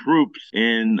Hessian troops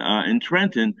in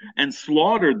Trenton and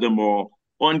slaughtered them all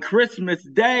on Christmas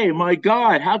Day. My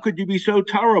God, how could you be so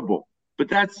terrible? But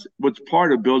that's what's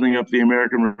part of building up the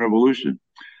American Revolution.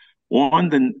 On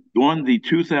the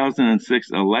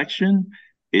 2006 election,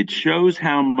 it shows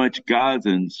how much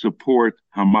Gazans support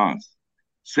Hamas.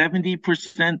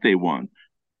 70% they won.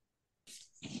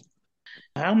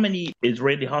 How many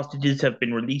Israeli hostages have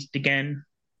been released again?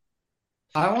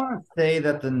 I want to say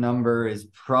that the number is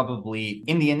probably,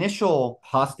 in the initial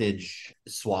hostage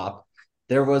swap,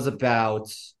 there was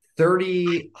about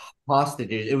 30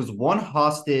 hostages. It was one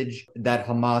hostage that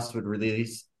Hamas would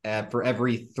release for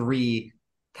every 3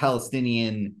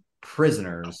 Palestinian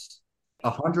prisoners.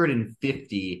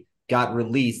 150 got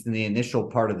released in the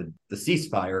initial part of the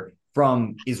ceasefire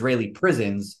from Israeli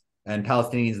prisons and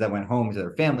Palestinians that went home to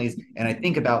their families. And I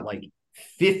think about like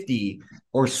 50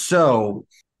 or so,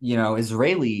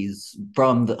 Israelis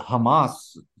from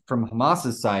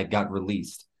Hamas's side got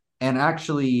released. And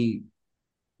actually,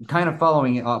 kind of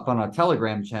following up on a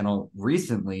Telegram channel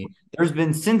recently, there's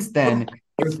been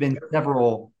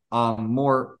several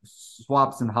more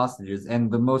swaps and hostages. And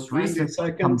the most recent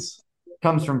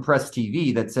comes from Press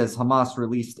TV that says Hamas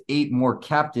released 8 more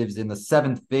captives in the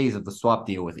 7th phase of the swap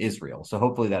deal with Israel. So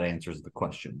hopefully that answers the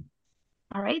question.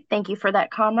 All right. Thank you for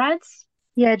that, comrades.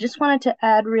 Yeah, I just wanted to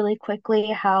add really quickly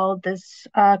how this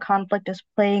conflict is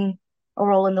playing a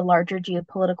role in the larger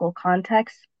geopolitical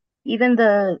context. Even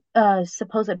the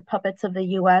supposed puppets of the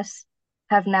U.S.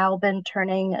 have now been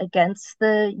turning against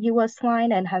the U.S.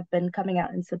 line and have been coming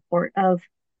out in support of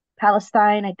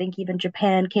Palestine. I think even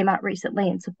Japan came out recently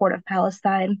in support of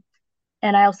Palestine.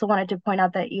 And I also wanted to point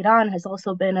out that Iran has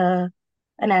also been an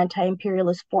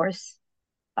anti-imperialist force.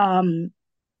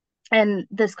 And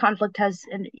this conflict has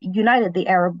united the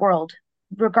Arab world,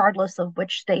 regardless of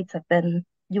which states have been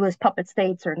U.S. puppet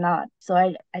states or not. So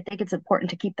I think it's important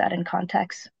to keep that in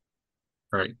context.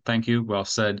 All right. Thank you. Well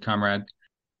said, comrade.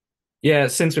 Yeah,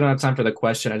 since we don't have time for the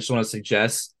question, I just want to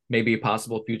suggest maybe a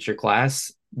possible future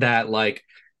class that, like,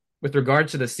 with regard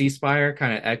to the ceasefire,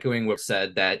 kind of echoing what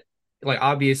said, that, like,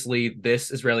 obviously this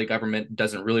Israeli government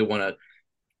doesn't really want to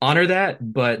honor that,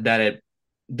 but that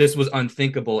this was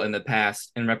unthinkable in the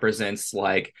past and represents,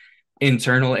 like,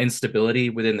 internal instability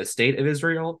within the state of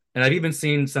Israel. And I've even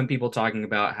seen some people talking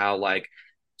about how, like,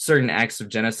 certain acts of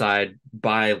genocide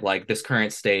by, like, this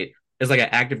current state is like an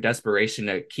act of desperation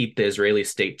to keep the Israeli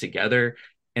state together,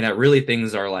 and that really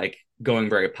things are, like, going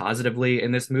very positively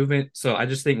in this movement. So I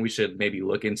just think we should maybe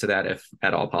look into that if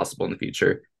at all possible in the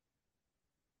future.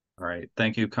 All right.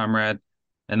 Thank you, comrade.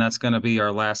 And that's going to be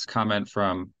our last comment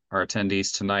from our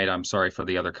attendees tonight. I'm sorry for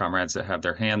the other comrades that have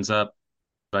their hands up.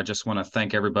 But I just want to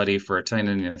thank everybody for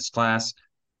attending this class.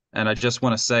 And I just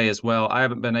want to say as well, I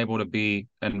haven't been able to be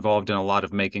involved in a lot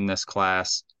of making this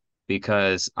class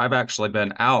because I've actually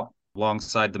been out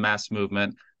alongside the mass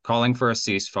movement, calling for a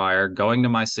ceasefire, going to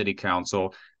my city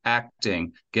council,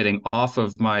 acting, getting off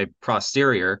of my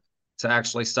posterior to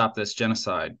actually stop this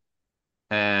genocide.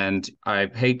 And I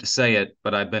hate to say it,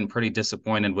 but I've been pretty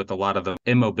disappointed with a lot of the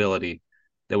immobility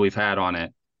that we've had on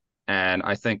it. And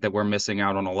I think that we're missing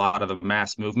out on a lot of the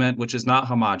mass movement, which is not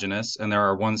homogenous. And there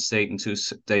are one state and two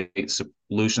state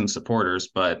solution supporters.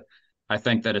 But I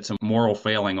think that it's a moral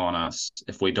failing on us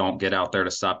if we don't get out there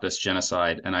to stop this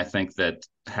genocide. And I think that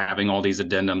having all these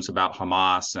addendums about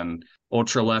Hamas and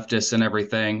ultra leftists and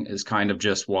everything is kind of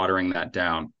just watering that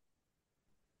down.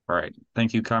 All right.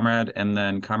 Thank you, Comrade. And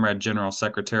then, Comrade General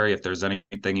Secretary, if there's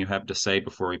anything you have to say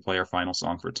before we play our final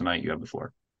song for tonight, you have the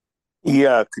floor.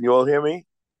 Yeah, can you all hear me?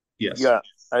 Yes. Yeah,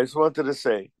 I just wanted to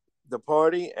say the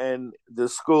party and the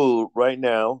school right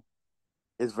now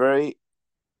is very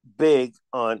big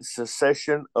on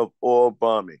cessation of all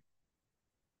bombing.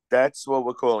 That's what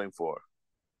we're calling for.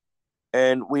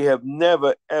 And we have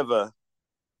never, ever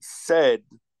said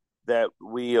that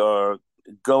we are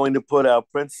going to put our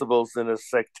principles in a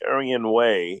sectarian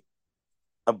way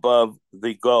above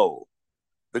the goal.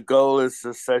 The goal is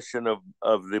cessation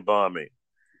of the bombing.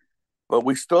 But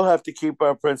we still have to keep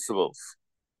our principles.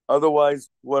 Otherwise,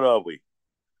 what are we?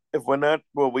 If we're not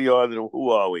what we are, then who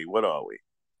are we? What are we?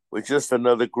 We're just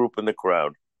another group in the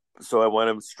crowd. So I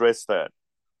want to stress that.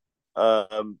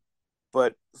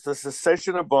 But the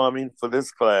cessation of bombing for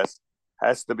this class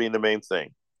has to be the main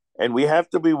thing. And we have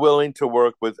to be willing to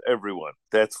work with everyone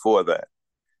that's for that.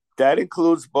 That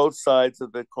includes both sides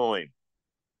of the coin.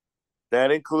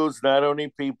 That includes not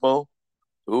only people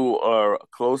who are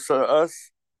close to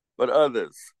us, but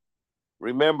others.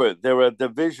 Remember, there are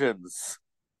divisions.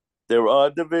 There are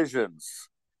divisions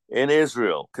in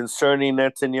Israel concerning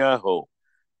Netanyahu.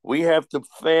 We have to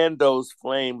fan those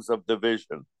flames of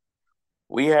division.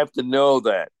 We have to know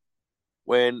that.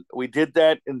 When we did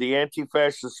that in the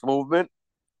anti-fascist movement,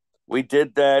 we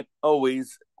did that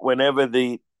always whenever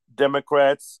the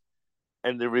Democrats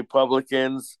and the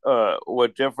Republicans were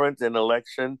different in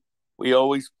election. We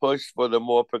always pushed for the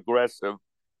more progressive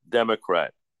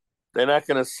Democrat. They're not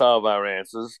going to solve our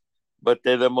answers, but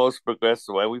they're the most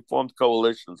progressive way. We formed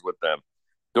coalitions with them.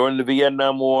 During the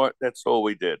Vietnam War, that's all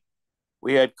we did.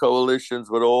 We had coalitions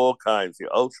with all kinds, the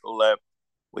ultra-left.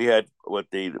 We had with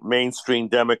the mainstream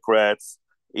Democrats.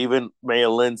 Even Mayor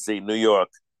Lindsay, New York,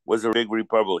 was a big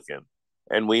Republican.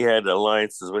 And we had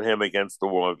alliances with him against the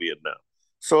war in Vietnam.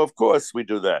 So, of course, we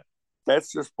do that.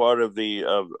 That's just part of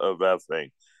of our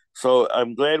thing. So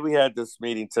I'm glad we had this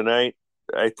meeting tonight.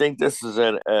 I think this is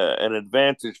an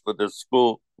advantage for the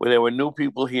school. When there were new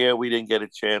people here, we didn't get a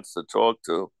chance to talk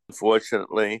to,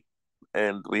 unfortunately.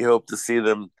 And we hope to see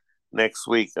them next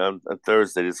week on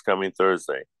Thursday, this coming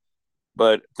Thursday.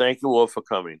 But thank you all for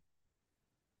coming.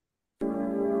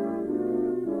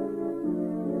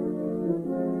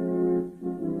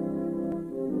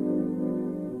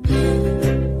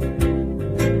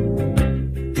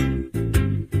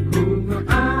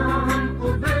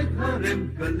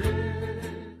 Good